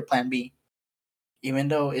get rid of Plan B, even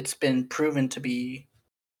though it's been proven to be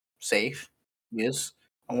safe, yes,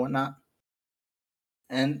 and whatnot.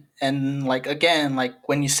 And like again, like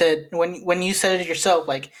when you said it yourself,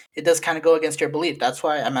 like it does kind of go against your belief. That's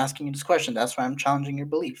why I'm asking you this question. That's why I'm challenging your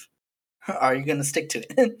belief. Are you gonna stick to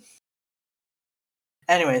it?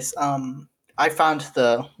 Anyways, I found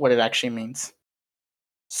the what it actually means.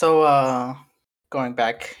 So going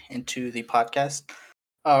back into the podcast,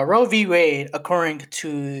 Roe v. Wade, according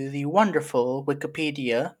to the wonderful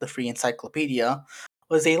Wikipedia, the free encyclopedia,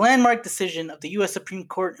 was a landmark decision of the U.S. Supreme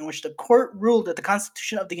Court in which the court ruled that the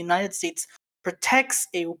Constitution of the United States protects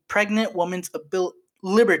a pregnant woman's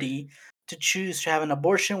liberty to choose to have an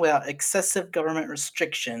abortion without excessive government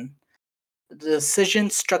restriction. The decision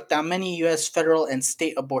struck down many U.S. federal and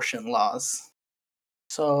state abortion laws.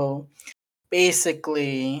 So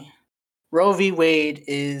basically, Roe v. Wade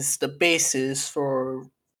is the basis for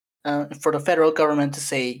the federal government to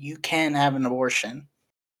say you can have an abortion.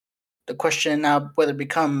 The question now whether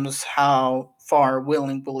becomes how far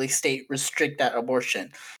willing will a state restrict that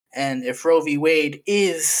abortion, and if Roe v. Wade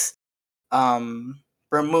is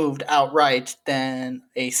removed outright, then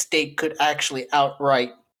a state could actually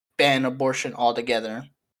outright ban abortion altogether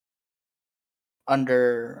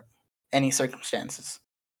under any circumstances.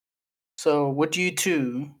 So, would you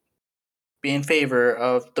two be in favor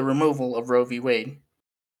of the removal of Roe v. Wade?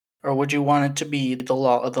 Or would you want it to be the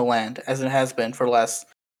law of the land, as it has been for the last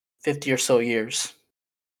 50 or so years?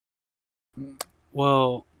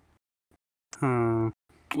 Well,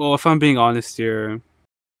 well, if I'm being honest here,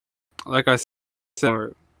 like I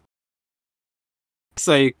said, it's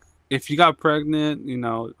like if you got pregnant,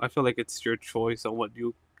 I feel like it's your choice on what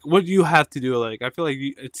you have to do. Like I feel like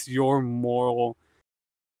it's your moral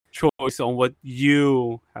choice on what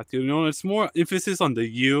you have to do. It's more emphasis on the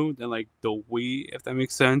you than like the we, if that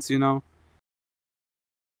makes sense. The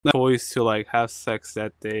choice to like have sex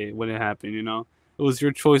that day when it happened. It was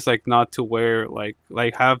your choice, like not to wear like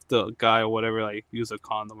have the guy or whatever like use a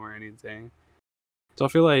condom or anything. So I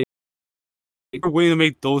feel like if we're willing to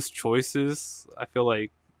make those choices, I feel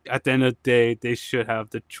like at the end of the day they should have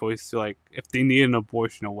the choice to like if they need an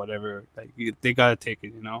abortion or whatever, like they gotta take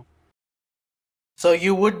it. So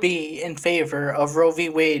you would be in favor of Roe v.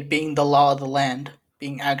 Wade being the law of the land,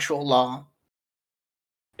 being actual law?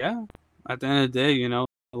 Yeah. At the end of the day,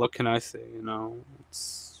 what can I say?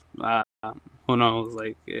 It's who knows?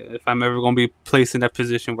 Like if I'm ever gonna be placed in that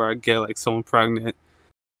position where I get like someone pregnant,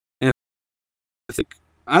 and it's like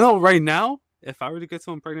I know right now, if I were to get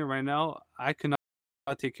someone pregnant right now, I cannot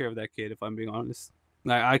take care of that kid. If I'm being honest,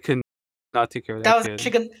 like I could not take care of that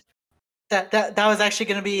kid. That was actually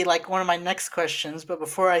gonna be like one of my next questions. But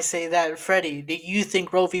before I say that, Freddie, do you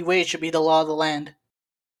think Roe v. Wade should be the law of the land?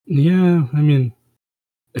 Yeah, I mean,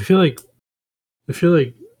 I feel like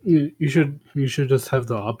you should just have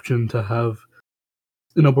the option to have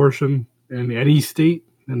an abortion in any state,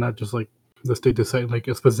 and not just like the state decide like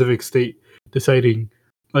a specific state deciding,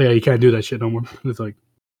 oh yeah, you can't do that shit no more. It's like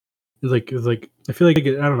I feel like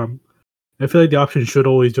I don't know. I feel like the option should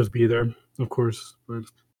always just be there, of course. But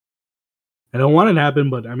I don't want it to happen,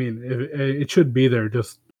 but I mean, it should be there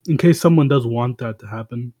just in case someone does want that to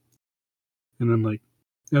happen, and then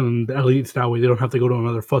and at least that way they don't have to go to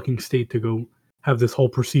another fucking state to go have this whole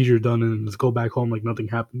procedure done and just go back home like nothing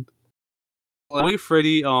happened. The way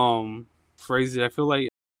Freddie phrased it, I feel like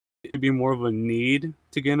it'd be more of a need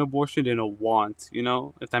to get an abortion than a want.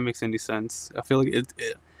 If that makes any sense. I feel like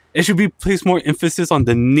it should be placed more emphasis on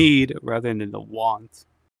the need rather than the want.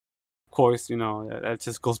 Of course, that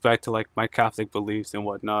just goes back to like my Catholic beliefs and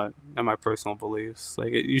whatnot, and my personal beliefs.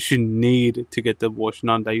 Like you should need to get the abortion,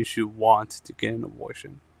 not that you should want to get an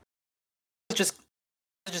abortion.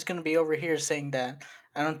 Just going to be over here saying that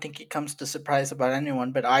I don't think it comes to surprise about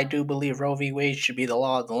anyone, but I do believe Roe v. Wade should be the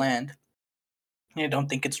law of the land. I don't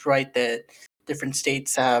think it's right that different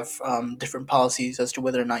states have different policies as to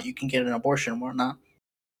whether or not you can get an abortion or not,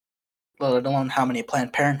 let alone how many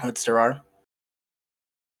Planned Parenthoods there are.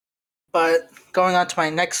 But going on to my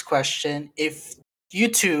next question, if you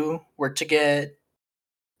two were to get,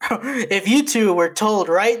 if you two were told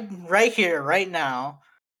right here, right now,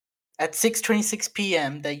 at 6:26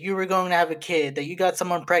 p.m. that you were going to have a kid, that you got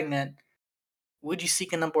someone pregnant, would you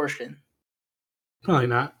seek an abortion? Probably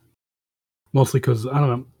not. Mostly because I don't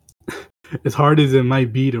know. As hard as it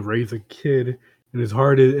might be to raise a kid, and as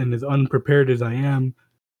hard and as unprepared as I am,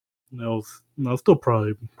 I'll still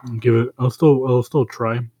probably give it. I'll still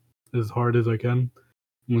try as hard as I can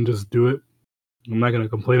and just do it. I'm not gonna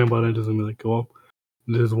complain about it. Just gonna be like, well,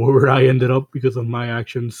 this is where I ended up because of my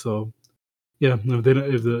actions. So yeah, if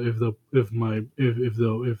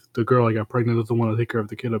the girl I got pregnant doesn't want to take care of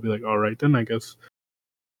the kid, I'll be like, all right, then I guess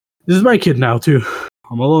this is my kid now too.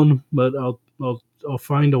 I'm alone, but I'll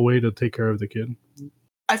find a way to take care of the kid.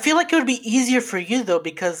 I feel like it would be easier for you though,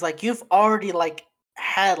 because like you've already like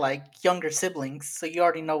had like younger siblings, so you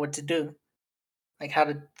already know what to do, like how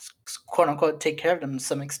to quote unquote take care of them to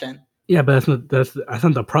some extent. Yeah, but that's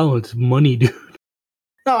not the problem. It's money, dude.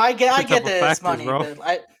 No, I get Couple that it's factors, money, bro.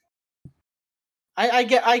 but I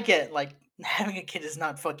get like having a kid is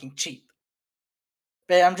not fucking cheap.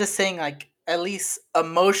 But I'm just saying, like, at least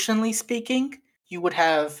emotionally speaking, you would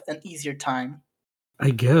have an easier time. I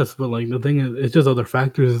guess, but like the thing is, it's just other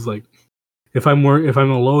factors. Is like if I'm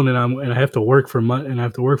alone and I have to work for money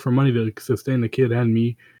to sustain the kid and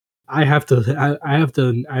me, I have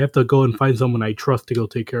to go and find someone I trust to go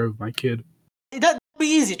take care of my kid. That'd be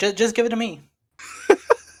easy. Just give it to me. I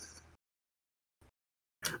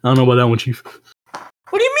don't know about that one, Chief.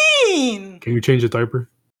 What do you mean? Can you change a diaper?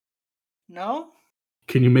 No,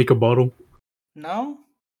 Can you make a bottle? no.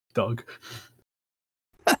 Dog.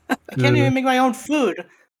 I can't even make my own food.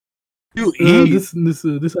 You eat.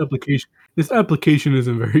 This application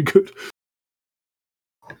isn't very good.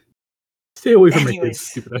 Stay away from my kids, Anyways.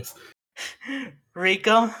 stupid ass.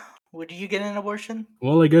 Rico, would you get an abortion?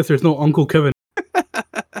 Well, I guess there's no Uncle Kevin.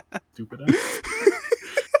 Stupid ass.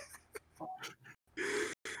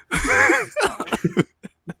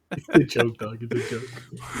 It's a joke, dog. It's a joke.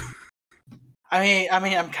 I mean,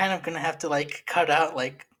 I'm kind of gonna have to like cut out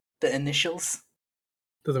like the initials.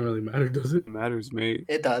 Doesn't really matter, does it? It matters, mate.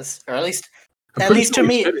 It does, or at least I'm at pretty least sure to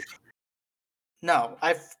we me. said it. No,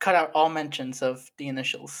 I've cut out all mentions of the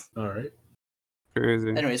initials. All right. Crazy.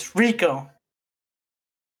 Anyways, Rico,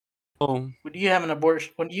 Oh, would you have an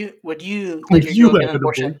abortion? Would you Would let your you girl get have an an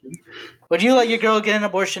abortion? abortion? Would you let your girl get an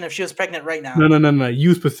abortion if she was pregnant right now? No.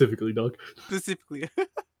 You specifically, dog. specifically.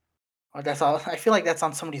 Or that's all. I feel like that's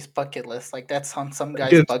on somebody's bucket list. Like that's on some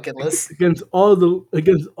guy's bucket list. Against all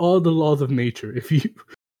the laws of nature.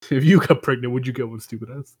 If you got pregnant, would you get one, stupid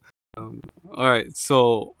ass? All right.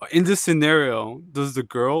 So in this scenario,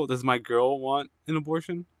 does my girl want an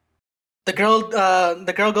abortion? The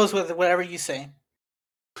girl goes with whatever you say.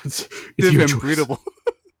 It's your Different choice. breedable.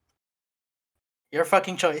 Your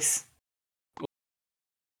fucking choice.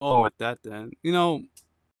 Oh, at that then.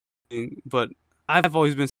 But I've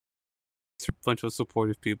always been a bunch of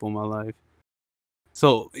supportive people in my life.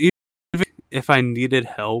 So even if I needed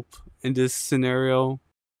help in this scenario,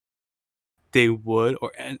 they would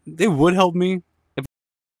help me if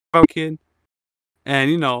I was a kid.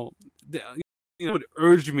 And they would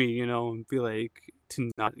urge me, and be like to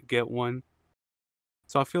not get one.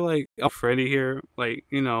 So I feel like I'm Freddy here. Like,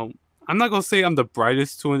 I'm not gonna say I'm the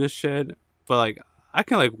brightest tool in the shed, but like I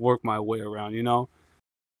can like work my way around, To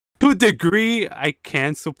a degree, I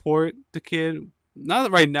can support the kid.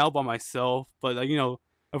 Not right now by myself, but like,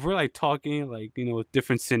 if we're like talking like, with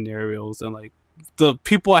different scenarios and like the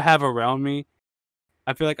people I have around me,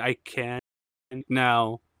 I feel like I can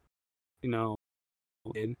now,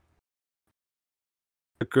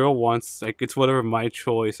 the girl wants, like, it's whatever my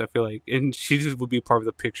choice. I feel like, and she just would be part of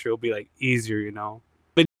the picture. It'll be like easier,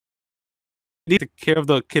 But need to take care of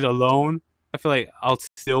the kid alone. I feel like I'll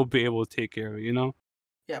still be able to take care of it,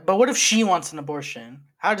 Yeah, but what if she wants an abortion?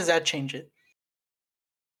 How does that change it?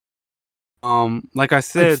 Like I I'd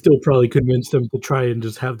said, still probably convince them to try and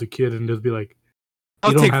just have the kid and just be like,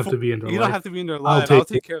 you don't have to be in their life. You don't have to be in their I'll life. take I'll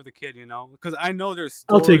take care of the kid, because I know there's.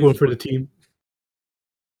 I'll take one stories for the with- team.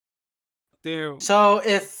 There, So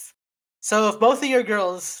if both of your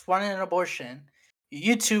girls wanted an abortion,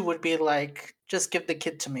 you two would be like, just give the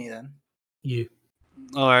kid to me then. Yeah.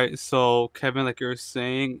 all right. So Kevin, like you were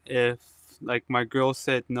saying, if like my girl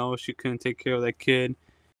said no, she couldn't take care of that kid,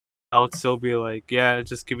 I would still be like, yeah,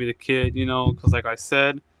 just give me the kid, because like I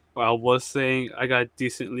said, or I was saying, I got a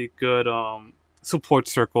decently good support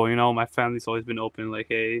circle. My family's always been open. Like,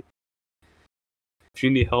 hey, if you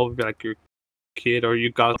need help, like your kid or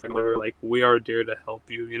you got somewhere, like we are there to help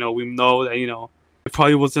you. We know that it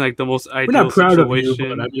probably wasn't like the most We're ideal not proud of you,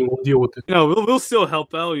 situation. but I mean, we'll deal with it. We'll still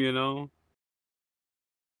help out.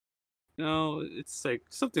 It's like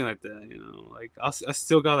something like that. Like I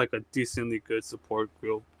still got like a decently good support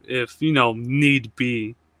group if need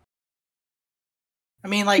be. I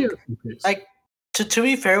mean, like to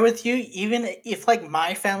be fair with you, even if like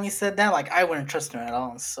my family said that, like I wouldn't trust them at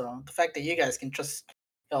all. So the fact that you guys can trust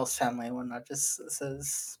y'all's family and whatnot just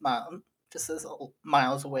says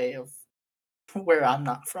miles away of where I'm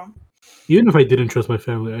not from. Even if I didn't trust my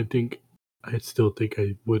family, I'd still think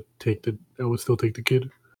I would still take the kid.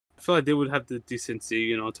 I feel like they would have the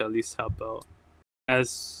decency, to at least help out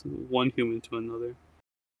as one human to another.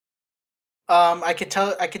 I could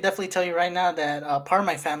definitely tell you right now that part of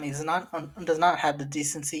my family does not have the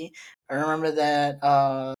decency. I remember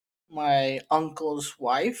that my uncle's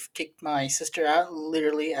wife kicked my sister out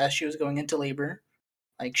literally as she was going into labor.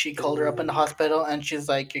 Like she called her up in the hospital and she's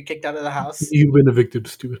like, "You're kicked out of the house." You've been evicted,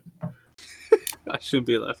 stupid. I shouldn't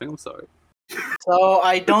be laughing. I'm sorry. So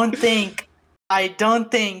I don't think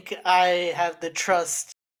I have the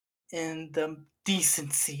trust in the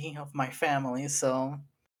decency of my family. So.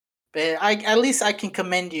 But at least I can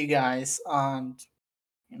commend you guys on,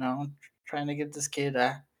 trying to give this kid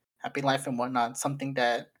a happy life and whatnot. Something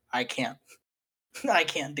that I can't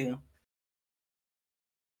do.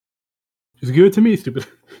 Just give it to me, stupid.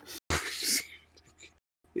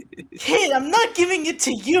 Kid, I'm not giving it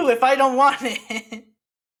to you if I don't want it.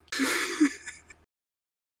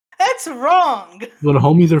 That's wrong. What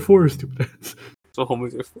homies are for, stupid. That's what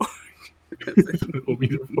homies are for.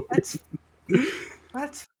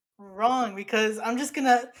 That's wrong, because I'm just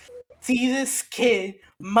gonna see this kid,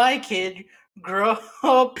 my kid, grow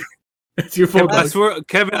up. That's your fault.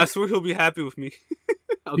 Kevin, I swear he'll be happy with me.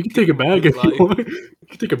 You can take it back if you want. You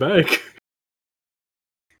can take it back.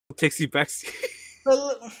 Takes you back.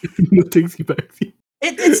 Takes you back.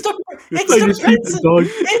 It's the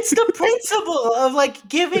principle of like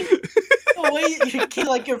giving away your kid,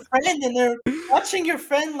 like your friend, and they're watching your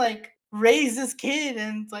friend like raise this kid,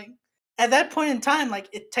 and it's like at that point in time, like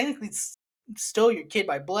it technically still your kid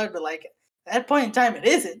by blood, but like at that point in time, it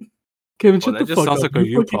isn't. Kevin, shut the just fuck sounds up. like a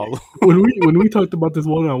you problem. when we talked about this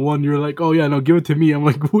one-on-one, you're like, "Oh yeah, no, give it to me." I'm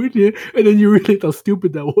like, "Would you?" And then you realized how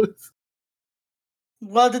stupid that was.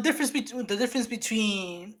 Well, the difference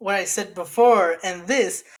between what I said before and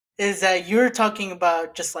this is that you're talking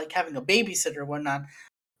about just like having a babysitter or whatnot.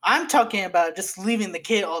 I'm talking about just leaving the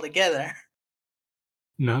kid altogether.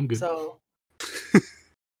 No, I'm good. So,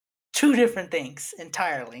 two different things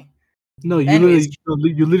entirely. No, you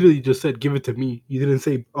literally just said give it to me. You didn't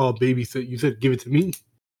say babysit. You said give it to me.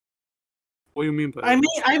 What do you mean by that?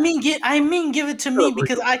 I mean give it to me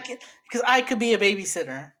because I could be a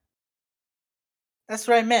babysitter. That's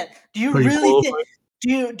what I meant. Do you really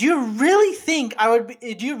think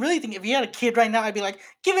if you had a kid right now, I'd be like,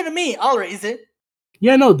 give it to me, I'll raise it?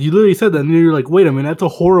 Yeah, no, you literally said that, and then you're like, wait a minute, that's a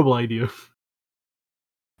horrible idea.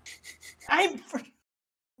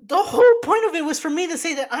 The whole point of it was for me to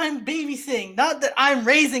say that I'm babysitting, not that I'm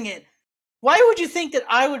raising it. Why would you think that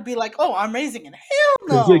I would be like, oh, I'm raising it? Hell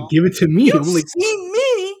no. Yeah, give it to me. You've seen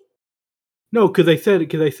me. No, because I said,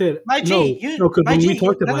 my G, because when we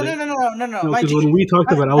talked about it, no. Because when we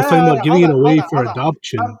talked about it, I was talking about giving it away for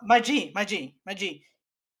adoption. My G.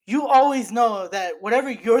 You always know that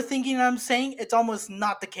whatever you're thinking I'm saying, it's almost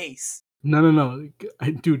not the case. No.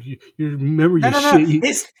 Dude, your memory is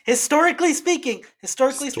shit. Historically speaking,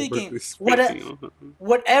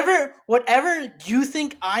 whatever you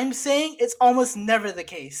think I'm saying, it's almost never the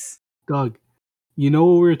case. Dog, you know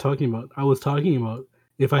what we were talking about? I was talking about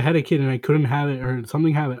if I had a kid and I couldn't have it or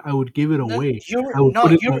something happened, I would give it away. I would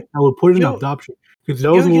put it in adoption. Because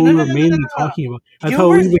that was what we were mainly talking about. That's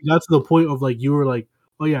how we even got to the point of like, you were like,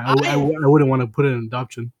 oh yeah, I wouldn't want to put it in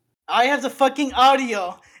adoption. I have the fucking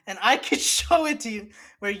audio and I could show it to you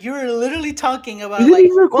where you were literally talking about yes,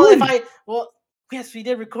 we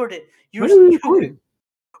did record it.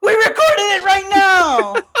 We recorded it right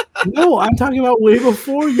now. No, I'm talking about way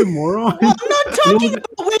before, you moron. Well, I'm not talking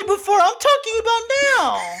about way before. I'm talking about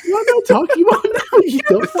now. I'm not talking about now.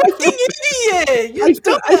 You're a fucking idiot. I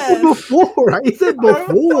said before. I said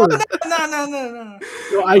before. No.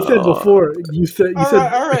 No, I said before. You said.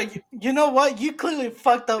 All right. You know what? You clearly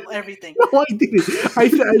fucked up everything. No, I didn't. I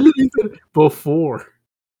literally said before.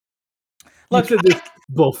 Look,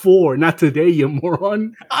 before, not today, you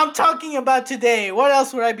moron. I'm talking about today. What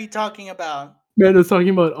else would I be talking about? Man, it's talking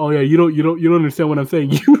about. Oh yeah, you don't understand what I'm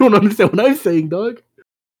saying. You don't understand what I'm saying, dog.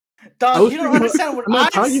 Dog, you don't understand what I'm not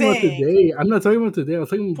I'm talking about saying. today. I'm not talking about today. I was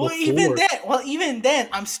talking about Well, before. even then,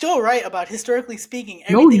 I'm still right about historically speaking.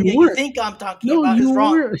 No, Everything you that weren't. you think I'm talking No, about is you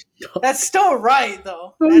wrong. weren't. That's still right,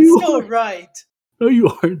 though. No, That's you still weren't. right. No, you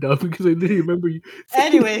aren't, dog. Because I literally remember you.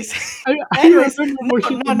 Anyways, I anyways, remember more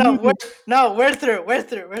shit than you did. we're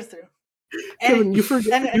through. Kevin, you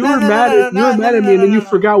forgot. You No, were no, no, mad. no, You were no, no, mad no, at no, me, and no, then you no, no.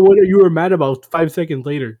 forgot what you were mad about 5 seconds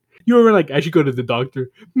later. You were like, "I should go to the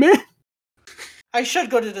doctor." Man, I should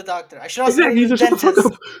go to the doctor. I should also exactly. go to So the shut the fuck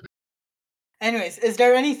dentist. up. Anyways, is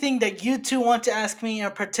there anything that you two want to ask me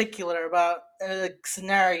in particular about a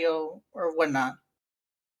scenario or whatnot?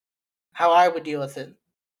 How I would deal with it?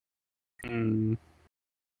 Mm.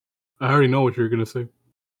 I already know what you're gonna say.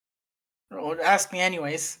 Or ask me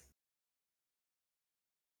anyways.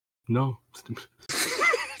 No.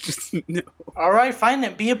 Just no. All right, fine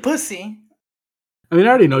then. Be a pussy. I mean, I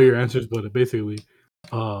already know your answers, but basically,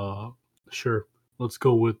 sure. Let's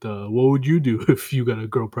go with what would you do if you got a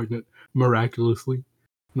girl pregnant miraculously?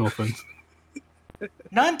 No offense.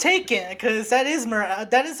 None taken, because that is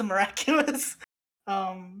a miraculous,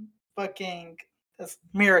 fucking that's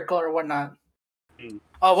miracle or whatnot. Mm.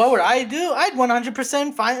 Oh, what would I do? I'd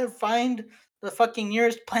 100% find the fucking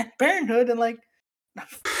nearest Planned Parenthood and like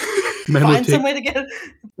find some way to get an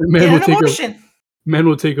abortion. Man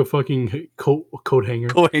will take a fucking coat hanger.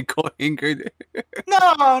 Coat hanger. No.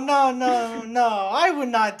 I would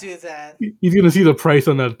not do that. He's gonna see the price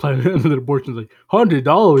on that planet and the abortion's like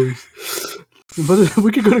 $100. But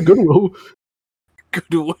we could go to Goodwill.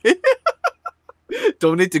 Goodwill.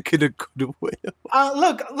 Donate to Kid a Goodwill.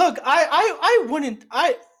 Look, I wouldn't.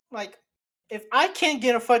 I like if I can't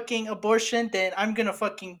get a fucking abortion, then I'm gonna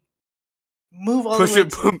fucking move all the way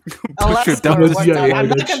to Alaska down or the whatnot.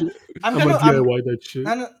 I'm gonna DIY that shit.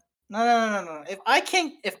 No. If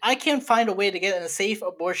I can't find a way to get a safe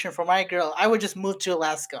abortion for my girl, I would just move to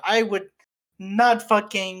Alaska. I would not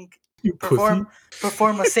fucking You perform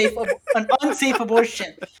an unsafe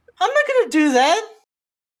abortion. I'm not gonna do that.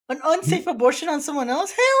 An unsafe abortion on someone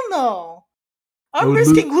else? Hell no. I'm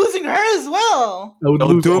risking losing her as well. I would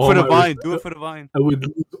lose do it all for the my vine. respect- Do it for the vine. I would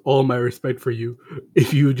lose all my respect for you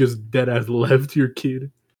if you just dead ass left your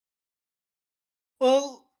kid.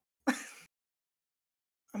 Well,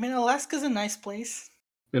 I mean, Alaska's a nice place.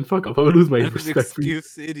 And fuck off. I would lose my That's an respect for you.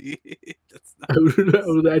 excuse city. That's not I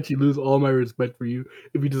would actually lose all my respect for you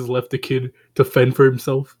if you just left the kid to fend for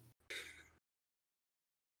himself.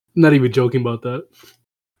 Not even joking about that.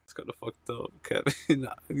 It's kind of fucked up, Kevin.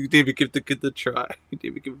 Nah, you didn't even give the kid a try. You didn't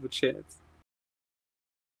even give him a chance.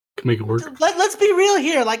 Can make it work. Let's be real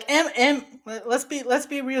here. Like, let's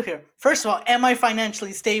be real here. First of all, am I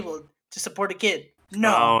financially stable to support a kid?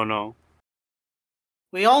 No. Oh no.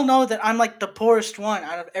 We all know that I'm like the poorest one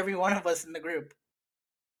out of every one of us in the group.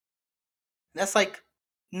 That's like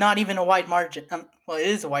not even a wide margin. Well, it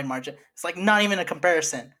is a wide margin. It's like not even a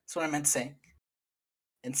comparison. That's what I meant to say.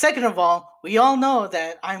 And second of all, we all know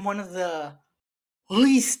that I'm one of the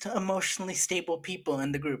least emotionally stable people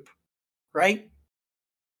in the group, right?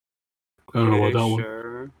 I don't know about that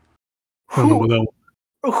Sure. one. I don't know about that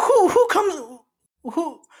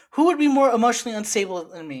one. Who would be more emotionally unstable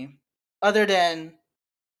than me, other than?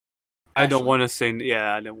 I don't Ashley? want to say.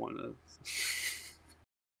 Yeah, I didn't want to.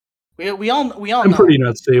 We all I'm know. pretty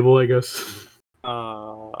not stable, I guess.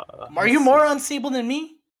 Are you more unstable than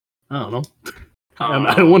me? I don't know.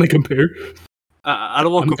 I don't want to compare. I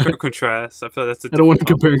don't want to compare and contrast. I feel that's a I don't want to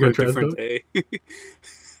compare and different contrast, day.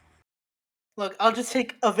 Look, I'll just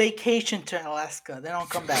take a vacation to Alaska, then I'll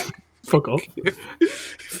come back. Fuck off.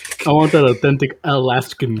 I want that authentic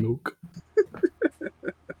Alaskan milk.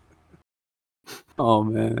 Oh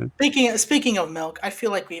man. Speaking of milk, I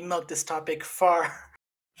feel like we milked this topic far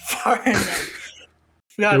enough.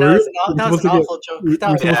 No, that was an awful joke. We're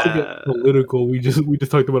That was supposed to get political. We just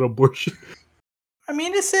talked about abortion. I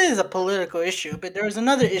mean, this is a political issue, but there was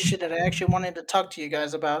another issue that I actually wanted to talk to you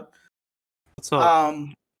guys about. What's up?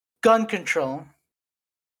 Gun control.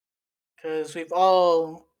 Because we've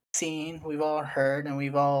all seen, we've all heard, and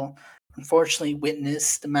we've all unfortunately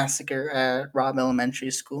witnessed the massacre at Robb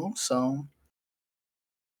Elementary School. So,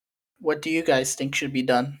 what do you guys think should be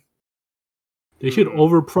done? They should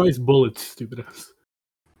overprice bullets, stupid ass.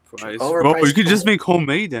 Bro, you could just make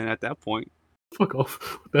homemade then at that point. Fuck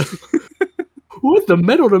off. What's the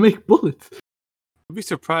metal to make bullets? I'd be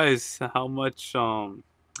surprised how much or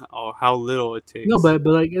how little it takes. No, but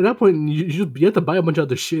like at that point you have to buy a bunch of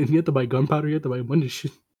other shit. You have to buy gunpowder, you have to buy a bunch of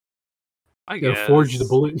shit. I You guess. gotta forge the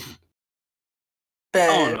bullet.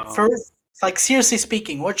 But know. for like seriously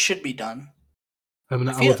speaking, what should be done? I mean,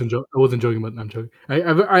 I I feel- wasn't joking, but I'm joking.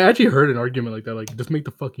 I actually heard an argument like that, like just make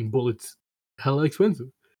the fucking bullets hella expensive,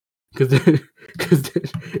 because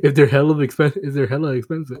if they're hella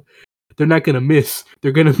expensive, they're not gonna miss.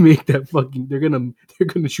 They're gonna make that fucking. They're gonna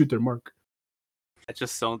shoot their mark. That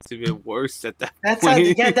just sounds even worse at that That's how.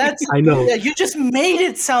 point. Yeah, that's. I know. Yeah, you just made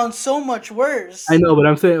it sound so much worse. I know, but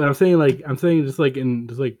I'm saying just like in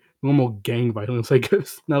just like normal gang violence, I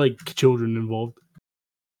guess, not like children involved.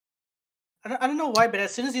 I don't know why, but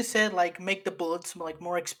as soon as you said like make the bullets like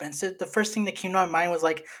more expensive, the first thing that came to my mind was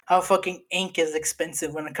like how fucking ink is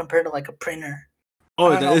expensive when compared to like a printer. I Oh,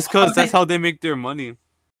 don't know it's because that's they- how they make their money.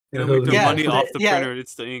 They don't Yeah, make their yeah, money but off the yeah, printer.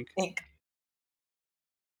 It's the ink. ink.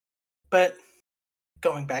 But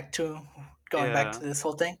going back to Yeah. this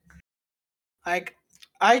whole thing, like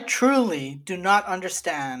I truly do not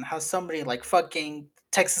understand how somebody like fucking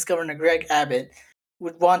Texas Governor Greg Abbott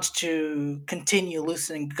would want to continue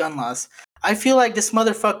loosening gun laws. I feel like this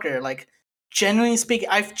motherfucker, like genuinely speaking,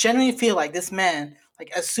 I genuinely feel like this man,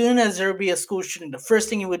 like as soon as there would be a school shooting, the first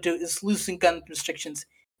thing he would do is loosen gun restrictions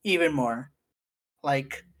even more.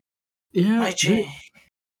 Like, Yeah. my G.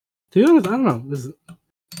 To be honest, I don't know. This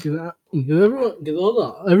because everyone, because all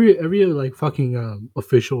the every like fucking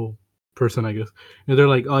official person, I guess, and they're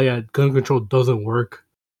like, oh yeah, gun control doesn't work,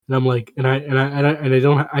 and I'm like, and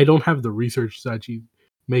I don't have the research to actually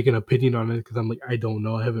make an opinion on it because I'm like, I don't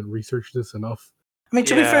know, I haven't researched this enough. I mean,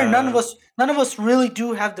 to be fair, none Yeah. of us really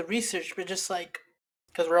do have the research, but just like,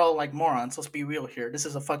 because we're all like morons. Let's be real here. This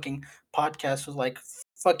is a fucking podcast with like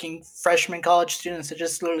fucking freshman college students that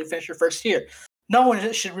just literally finished their first year. No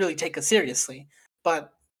one should really take us seriously.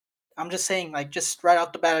 But I'm just saying, like, just right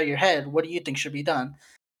off the bat of your head, what do you think should be done?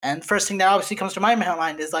 And first thing that obviously comes to my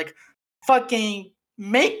mind is like, fucking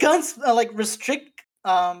make guns like restrict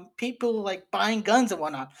people like buying guns and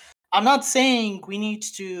whatnot. I'm not saying we need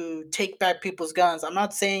to take back people's guns. I'm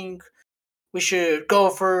not saying we should go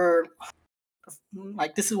for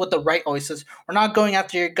like this is what the right always says. We're not going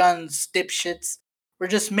after your guns, dipshits. We're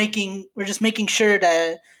just making sure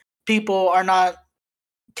that people are not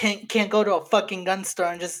can't go to a fucking gun store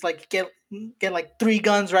and just like get like 3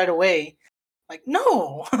 guns right away. Like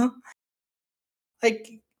no. Like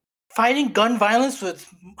fighting gun violence with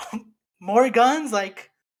more guns like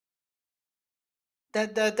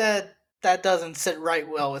that doesn't sit right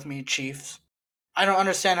well with me, Chiefs. I don't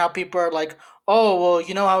understand how people are like, oh well,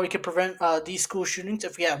 you know how we could prevent these school shootings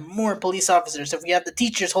if we have more police officers, if we have the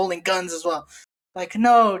teachers holding guns as well. Like,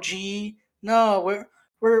 no, G, no,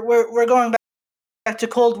 we're going back to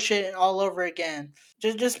cold shit all over again.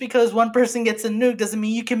 Just because one person gets a nuke doesn't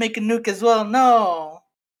mean you can make a nuke as well. No,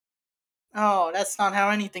 that's not how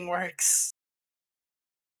anything works.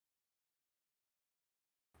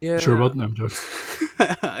 Yeah. Sure about that, I'm joking.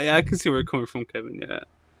 Yeah, I can see where you're coming from, Kevin. Yeah.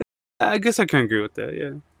 I guess I can agree with that.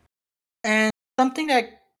 Yeah. And something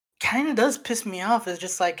that kind of does piss me off is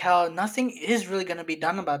just like how nothing is really going to be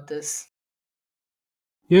done about this.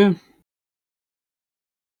 Yeah.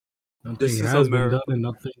 This Nothing is has been America. done and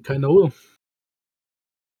nothing kind of will.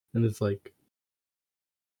 And it's like,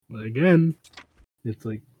 again, it's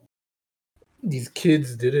like these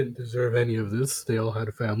kids didn't deserve any of this. They all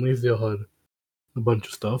had families. They all had a bunch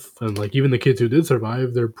of stuff, and like even the kids who did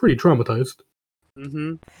survive, they're pretty traumatized.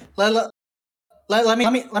 Mm-hmm. Let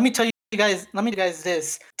me tell you guys. Let me tell you guys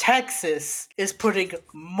this. Texas is putting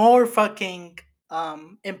more fucking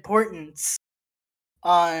importance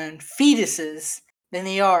on fetuses than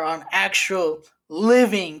they are on actual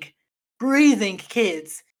living, breathing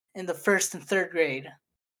kids in the 1st and 3rd grade.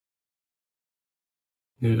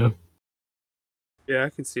 Yeah. Yeah, I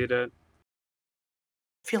can see that.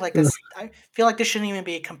 I feel like this shouldn't even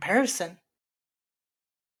be a comparison.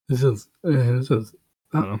 This is I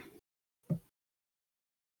don't know.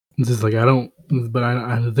 It's just like I don't, but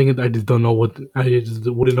I think I just don't know I just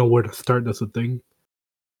wouldn't know where to start. That's the thing.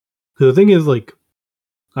 Because the thing is, like,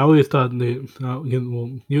 I always thought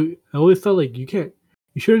I always thought like you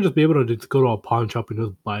shouldn't just be able to just go to a pawn shop and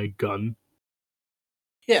just buy a gun.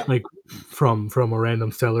 Yeah. Like from a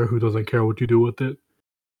random seller who doesn't care what you do with it.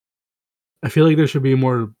 I feel like there should be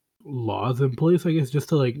more laws in place, I guess, just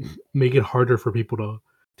to like make it harder for people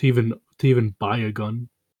to even buy a gun.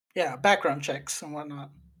 Yeah, background checks and whatnot.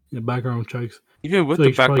 Yeah, background checks. Even with So the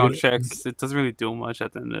you should probably background get- checks, it doesn't really do much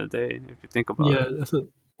at the end of the day if you think about Yeah, it. that's it.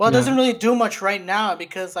 Well, it Yeah. doesn't really do much right now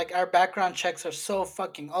because like our background checks are so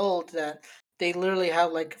fucking old that they literally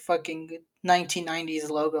have like fucking 1990s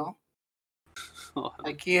logo. Oh,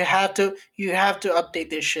 Like you have to update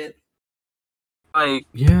this shit. like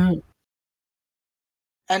Yeah,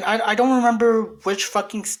 and I don't remember which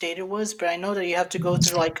fucking state it was, but I know that you have to go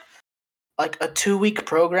through like a 2 week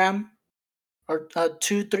program or a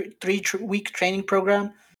 3 week training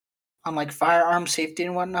program on like firearm safety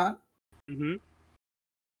and whatnot, Mm-hmm.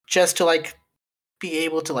 just to like be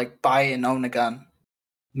able to like buy and own a gun.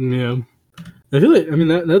 Yeah. I feel like, I mean,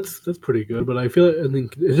 that's pretty good, but I feel like, I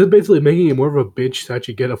think it's just basically making it more of a bitch to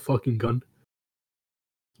actually get a fucking gun.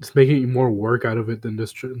 Just making more work out of it than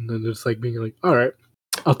just like being like, all right,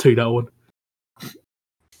 I'll take that one.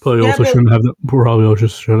 Probably Yeah, also but- shouldn't have them. Probably also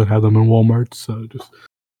just shouldn't have them in Walmart. So just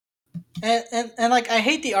And like I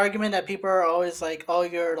hate the argument that people are always like, oh,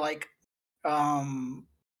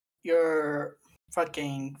 you're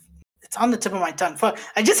fucking. It's on the tip of my tongue. Fuck!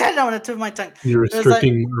 I just had it on the tip of my tongue. you're It was like,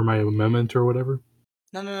 restricting or my amendment or whatever.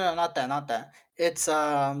 no, not that. It's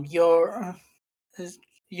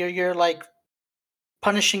you're like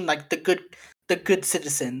punishing like the good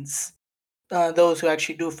citizens, those who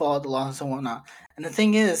actually do follow the laws and whatnot. And the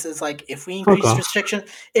thing is like if we Fuck increase off. restrictions,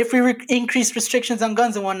 increase restrictions on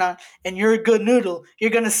guns and whatnot, and you're a good noodle, you're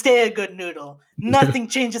gonna stay a good noodle. Nothing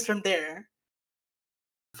changes from there.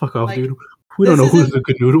 Fuck off, Like, dude. We don't know this who's isn't- the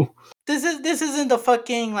good noodle. This isn't the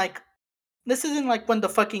fucking like. This isn't like when the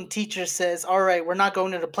fucking teacher says, "All right, we're not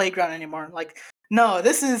going to the playground anymore." Like, no,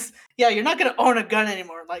 this is you're not gonna own a gun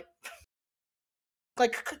anymore. Like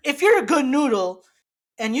if you're a good noodle,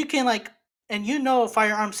 and you can and you know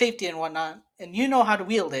firearm safety and whatnot, and you know how to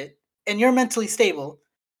wield it, and you're mentally stable,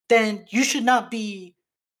 then you should not be.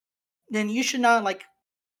 Then you should not like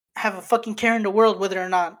have a fucking care in the world whether or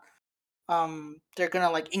not they're gonna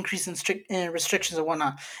like increase in restrictions and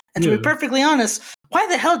whatnot. And to Yeah. be perfectly honest, why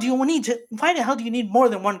the hell do you need more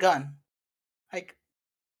than one gun? Like,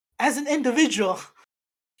 as an individual,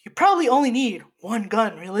 you probably only need one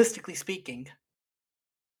gun, realistically speaking.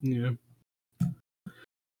 Yeah.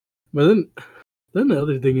 But then the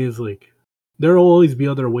other thing is like there will always be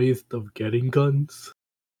other ways of getting guns.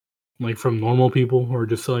 Like from normal people who are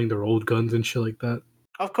just selling their old guns and shit like that.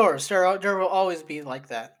 Of course, there will always be like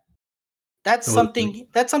that. That's Oh, something.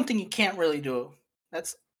 That's something you can't really do.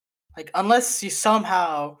 That's like unless you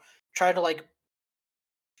somehow try to like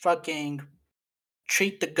fucking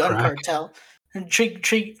treat the gun Crack. cartel and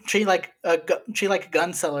treat like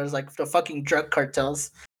gun sellers like the fucking drug cartels.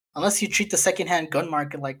 Unless you treat the secondhand gun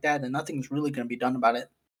market like that, then nothing's really gonna be done about it.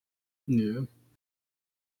 Yeah.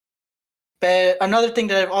 But another thing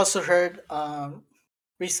that I've also heard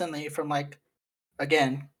recently from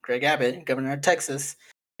again Greg Abbott, governor of Texas,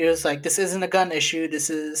 he was like, "This isn't a gun issue. This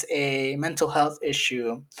is a mental health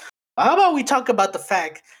issue." How about we talk about the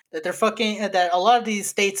fact that that a lot of these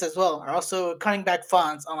states as well are also cutting back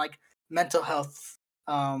funds on like mental health,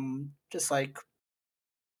 just like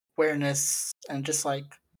awareness and just like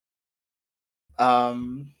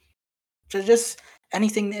um, just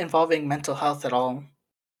anything involving mental health at all,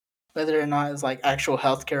 whether or not it's like actual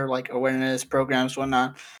healthcare, like awareness programs,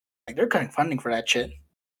 whatnot. Like they're cutting funding for that shit,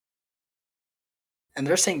 and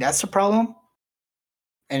they're saying that's the problem,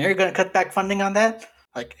 and you're gonna cut back funding on that?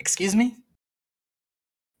 Like, excuse me,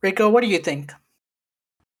 Rico, what do you think?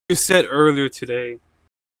 You said earlier today.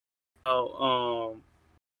 Oh,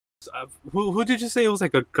 who did you say it was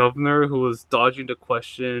like a governor who was dodging the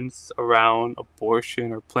questions around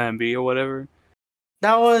abortion or Plan B or whatever?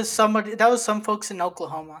 That was somebody. That was some folks in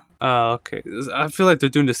Oklahoma. Okay. I feel like they're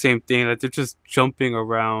doing the same thing. Like they're just jumping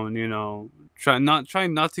around, trying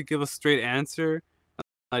not to give a straight answer,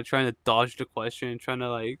 like trying to dodge the question, trying to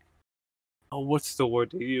like, oh, what's the word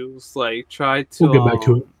to use? Like try to. We'll get back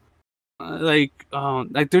to it.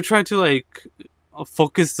 Like they're trying to like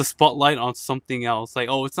focus the spotlight on something else. Like,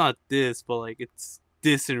 oh, it's not this, but like it's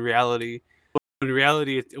this in reality. But in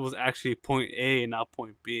reality, it was actually point A and not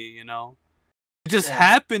point B. It just Yeah.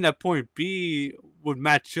 happened that point B would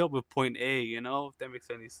match up with point A. If that makes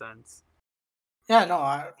any sense. Yeah, no,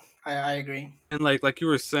 I agree. And like you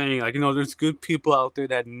were saying, like there's good people out there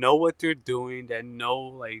that know what they're doing, that know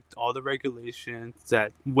like all the regulations,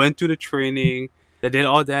 that went through the training, that did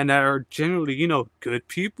all that, and that are generally good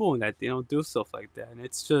people, and that they don't do stuff like that. And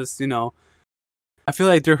it's just I feel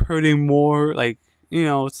like they're hurting more. Like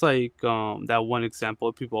it's like that one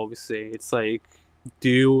example people always say. It's like,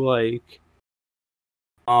 do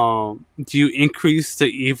you increase the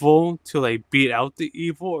evil to like beat out the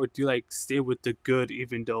evil, or do you like stay with the good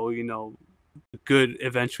even though the good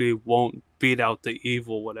eventually won't beat out the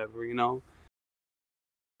evil, whatever,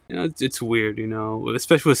 it's weird,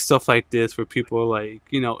 especially with stuff like this where people are like,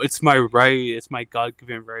 it's my right, it's my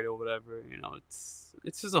God-given right or whatever,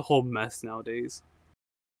 it's just a whole mess nowadays.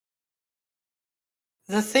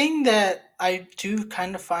 The thing that I do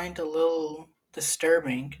kind of find a little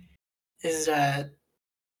disturbing is that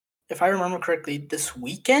if I remember correctly, this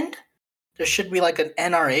weekend there should be like an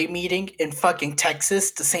NRA meeting in fucking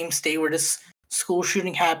Texas, the same state where this school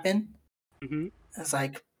shooting happened. Mm-hmm. It's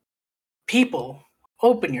like, people,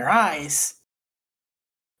 open your eyes.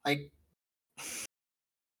 Like,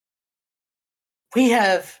 we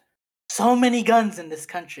have so many guns in this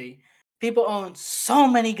country. People own so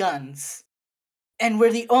many guns. And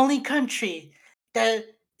we're the only country that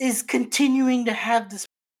is continuing to have this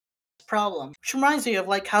problem. Which reminds me of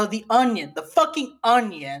like how The Onion, the fucking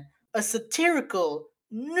Onion, a satirical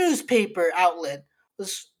newspaper outlet,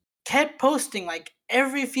 kept posting like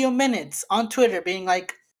every few minutes on Twitter being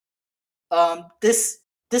like, this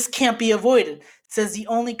can't be avoided. It says the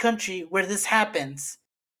only country where this happens.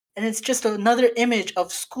 And it's just another image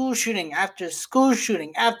of school shooting after school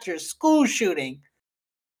shooting after school shooting.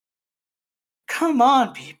 Come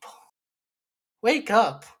on, people. Wake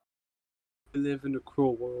up. We live in a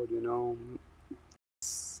cruel world, you know.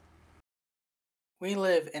 We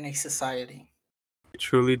live in a society. We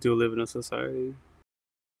truly do live in a society.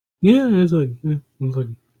 Yeah, it's like it's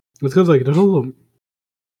because like there's also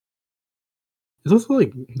it's also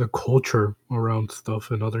like the culture around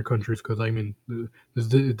stuff in other countries. Because I mean, this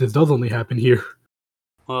does only happen here.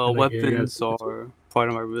 Well, And, like, weapons yeah, are part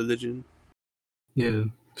of my religion. Yeah,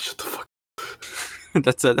 shut the fuck.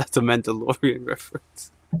 That's a Mandalorian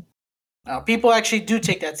reference. People actually do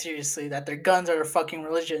take that seriously. That their guns are a fucking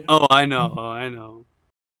religion. Oh, I know.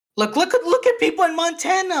 Look at people in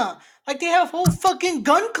Montana. Like they have whole fucking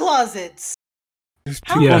gun closets. There's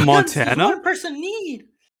How people many in guns does Montana. one person need?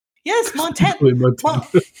 Yes, Montana. Wait, Montana.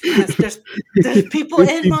 Yes, there's people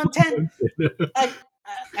in Montana.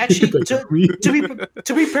 Actually, to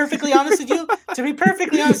be perfectly honest with you,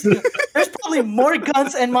 there's probably more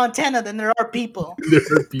guns in Montana than there are people. There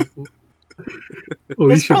are people.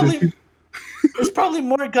 Holy shit! There's probably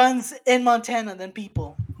more guns in Montana than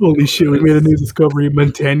people. Holy shit! We made a new discovery.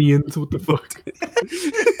 Montanians. What the fuck?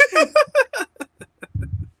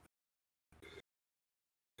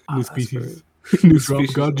 New species. New drop.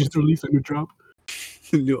 Species. God just released a new drop.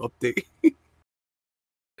 New update.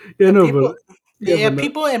 Yeah, no, People, but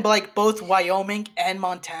people in like both Wyoming and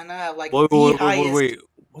Montana have like Wait. highest.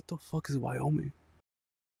 What the fuck is Wyoming?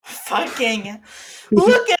 Fucking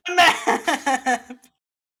look at a map.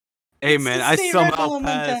 Hey It's man, the I state somehow right below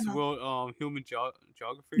passed Montana. world human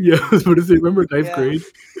geography. yeah, I was about to say. Remember ninth Yeah. grade?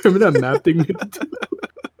 Remember that map thing?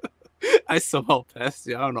 I somehow passed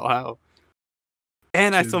it. I don't know how.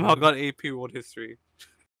 And I Dude. somehow got AP World History.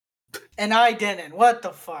 And I didn't. What the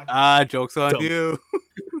fuck? Joke's on Dumb. you.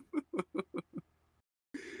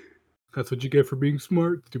 That's what you get for being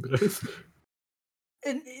smart, stupid ass.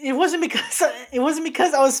 It wasn't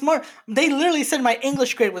because I was smart. They literally said my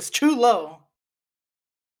English grade was too low.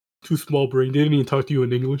 Too small brain. They didn't even talk to you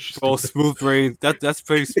in English. Oh, stupid. smooth brain. That's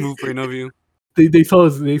very smooth brain of you. They saw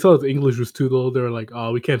his English was too low. They were like,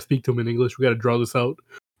 "Oh, we can't speak to him in English. We got to draw this out."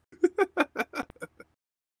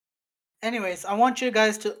 Anyways, I want you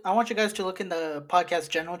guys to look in the podcast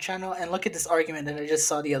general channel and look at this argument that I just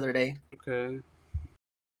saw the other day. Okay.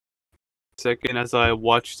 Second, as I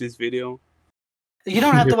watch this video. You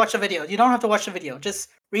don't have to watch the video. Just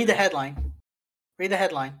read the headline. Read the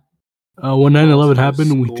headline. When 9/11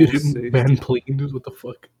 happened, we School didn't safety. ban planes. What the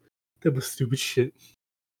fuck? That was stupid shit.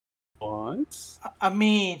 What? I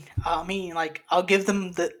mean, like I'll give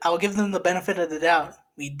them the benefit of the doubt.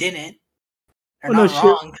 We didn't. They're Oh, no not shit.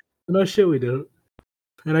 wrong. No shit, we didn't.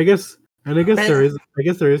 And I guess there is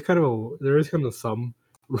kind of some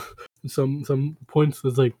points.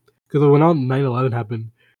 It's like because when 9/11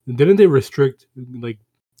 happened, didn't they restrict like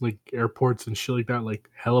airports and shit like that like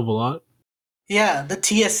hell of a lot? Yeah, the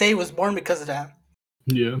TSA was born because of that.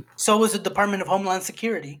 Yeah. So was the Department of Homeland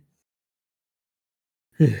Security.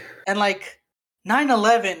 And like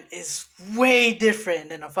 9/11 is way different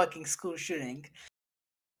than a fucking school shooting.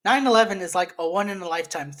 9/11 is like a one in a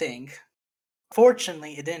lifetime thing.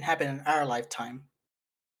 Fortunately, it didn't happen in our lifetime.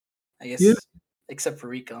 I guess, Yeah. except for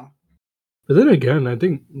Rico. But then again, I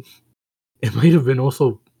think it might have been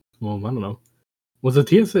also. Well, I don't know. Was the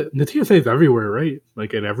TSA? The TSA is everywhere, right?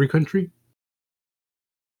 Like in every country.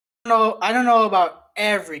 No, I don't know about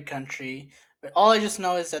every country, but all I just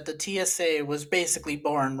know is that the TSA was basically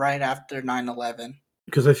born right after 9/11.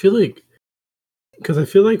 Because I feel like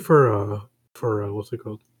for what's it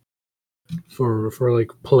called? For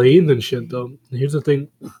like planes and shit though. Here's the thing.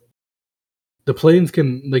 The planes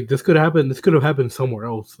can like this could happen. This could have happened somewhere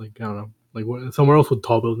else. Like I don't know. Like somewhere else with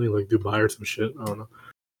tall buildings, like Dubai or some shit. I don't know.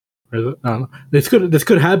 I don't know. This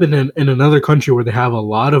could happen in another country where they have a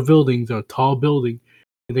lot of buildings or a tall building,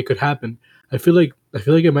 and it could happen. I feel like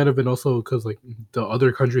it might have been also because like the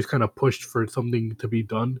other countries kind of pushed for something to be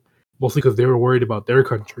done, mostly because they were worried about their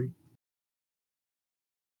country.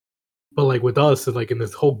 But like with us, and like in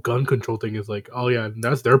this whole gun control thing, is like, oh yeah,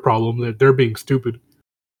 that's their problem. They're being stupid.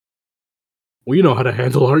 We know how to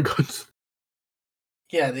handle our guns.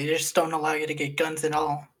 Yeah, they just don't allow you to get guns at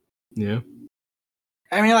all. Yeah.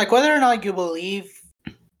 I mean, like, whether or not you believe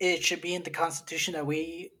it should be in the Constitution that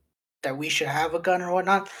we should have a gun or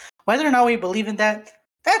whatnot, whether or not we believe in that,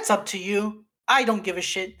 that's up to you. I don't give a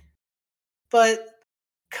shit. But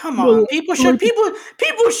come on, Well, people like-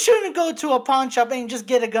 shouldn't go to a pawn shop and just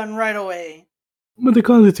get a gun right away. But the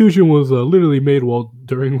Constitution was literally made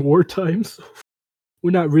during war times.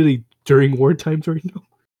 We're not really during war times right now.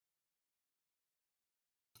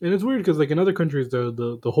 And it's weird because, like, in other countries,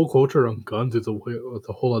 the whole culture on guns is it's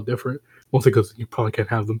a whole lot different. Mostly because you probably can't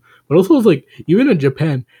have them. But also, it's like, even in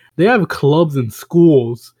Japan, they have clubs in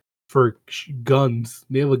schools for guns.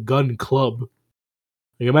 They have a gun club.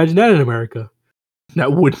 Like, imagine that in America.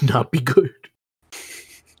 That would not be good.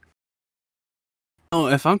 Oh,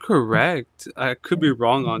 if I'm correct, I could be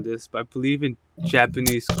wrong on this, but I believe in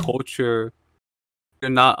Japanese culture, you're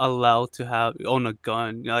not allowed to own a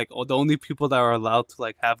gun. Like, the only people that are allowed to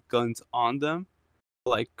like have guns on them,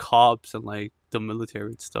 are, like cops and like the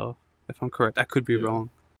military and stuff. If I'm correct, I could be wrong.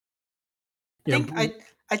 I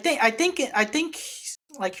think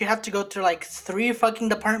like you have to go through like 3 fucking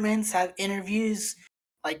departments, have interviews.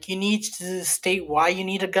 Like you need to state why you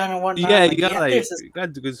need a gun and whatnot. Yeah, like, there's this you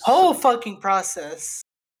got to do whole fucking process.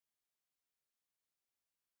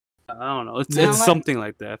 I don't know. It's Now, like- something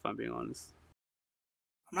like that. If I'm being honest.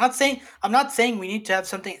 I'm not saying we need to have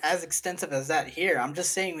something as extensive as that here. I'm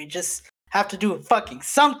just saying we just have to do fucking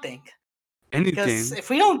something. Because Anything. if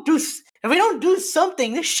we don't do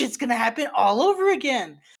something, this shit's gonna happen all over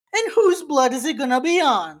again. And whose blood is it gonna be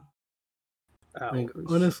on? Like,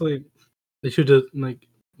 honestly, they should just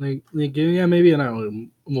yeah, maybe not.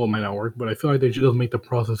 Well, it might not work, but I feel like they should just make the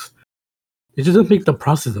process. They should just make the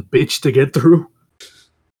process a bitch to get through.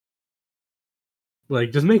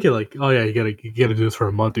 Like, just make it like, oh yeah, you gotta do this for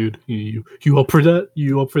a month, dude. You up for that?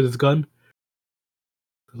 You up for this gun?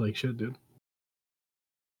 Like, shit, dude.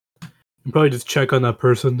 You probably just check on that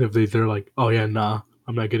person if they're like, oh yeah, nah,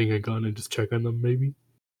 I'm not getting a gun, and just check on them maybe.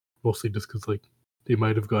 Mostly just because like they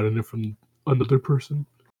might have gotten it from another person.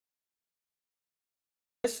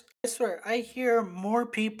 I swear, I hear more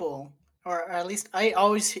people, or at least I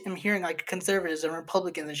always am hearing like conservatives and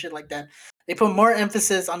Republicans and shit like that. They put more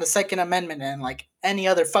emphasis on the Second Amendment and like any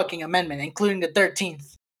other fucking amendment, including the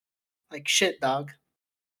 13th. Like shit, dog.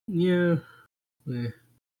 Yeah.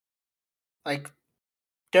 Like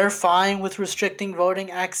they're fine with restricting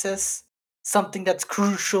voting access, something that's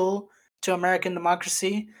crucial to American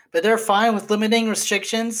democracy, but they're fine with limiting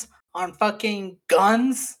restrictions on fucking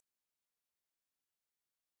guns.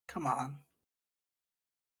 Come on.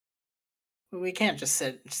 We can't just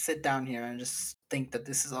sit down here and just think that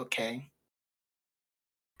this is okay.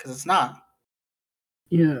 Because it's not.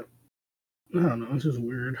 Yeah. I don't know. It's just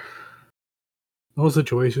weird. The whole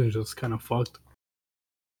situation is just kind of fucked.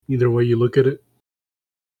 Either way you look at it.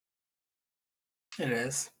 It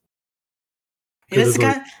is. 'Cause This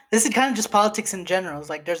it's is kind of just politics in general. It's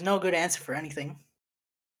like there's no good answer for anything.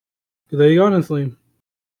 They honestly,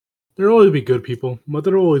 there'll always be good people, but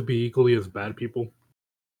there'll always be equally as bad people.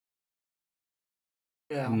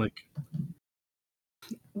 Yeah.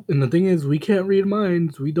 And the thing is, we can't read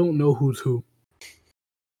minds. We don't know who's who.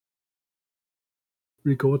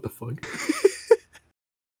 Rico, what the fuck?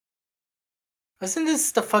 Wasn't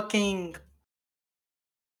this the fucking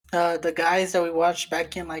the guys that we watched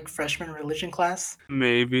back in like freshman religion class?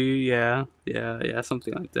 Maybe, yeah,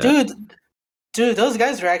 something like that. Dude, those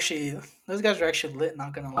guys were actually lit.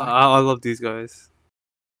 Not gonna lie. I love these guys.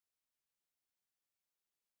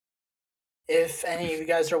 If any of you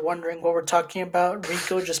guys are wondering what we're talking about,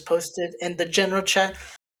 Rico just posted in the general chat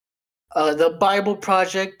the Bible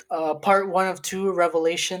Project, part 1 of 2,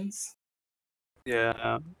 Revelations.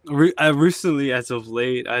 Yeah, I recently, as of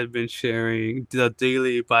late, I've been sharing the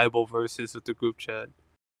daily Bible verses with the group chat.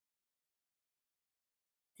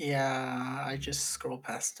 Yeah, I just scroll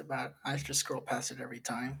past it every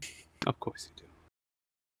time. Of course you do.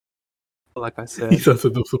 Like I said, He sounds so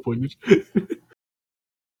disappointed. I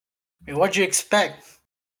mean, what'd you expect?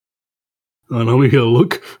 I don't know, maybe a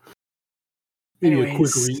look. Maybe a quick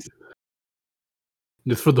Anyways. read.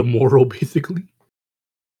 Just for the moral, basically.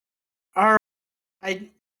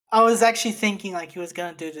 I was actually thinking like he was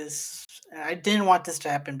gonna do this. I didn't want this to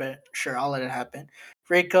happen, but sure, I'll let it happen.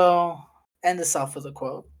 Rico, end this off with a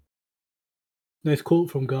quote. Nice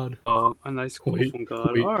quote from God. a nice quote from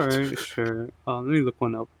God. wait. All right, sure. Let me look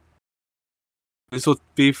one up. This will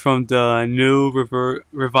be from the new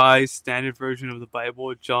revised standard version of the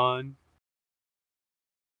Bible, John,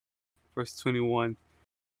 verse 21.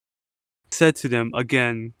 Said to them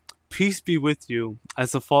again, peace be with you.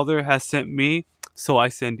 As the Father has sent me, so I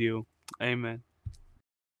send you. Amen.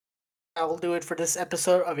 I will do it for this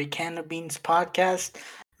episode of A Can of Beans podcast.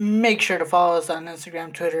 Make sure to follow us on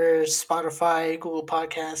Instagram, Twitter, Spotify, Google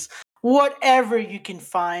Podcasts, whatever you can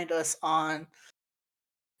find us on.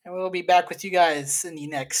 And we'll be back with you guys in the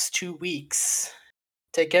next 2 weeks.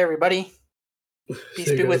 Take care, everybody. Peace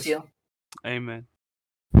See you be with guys. you. Amen.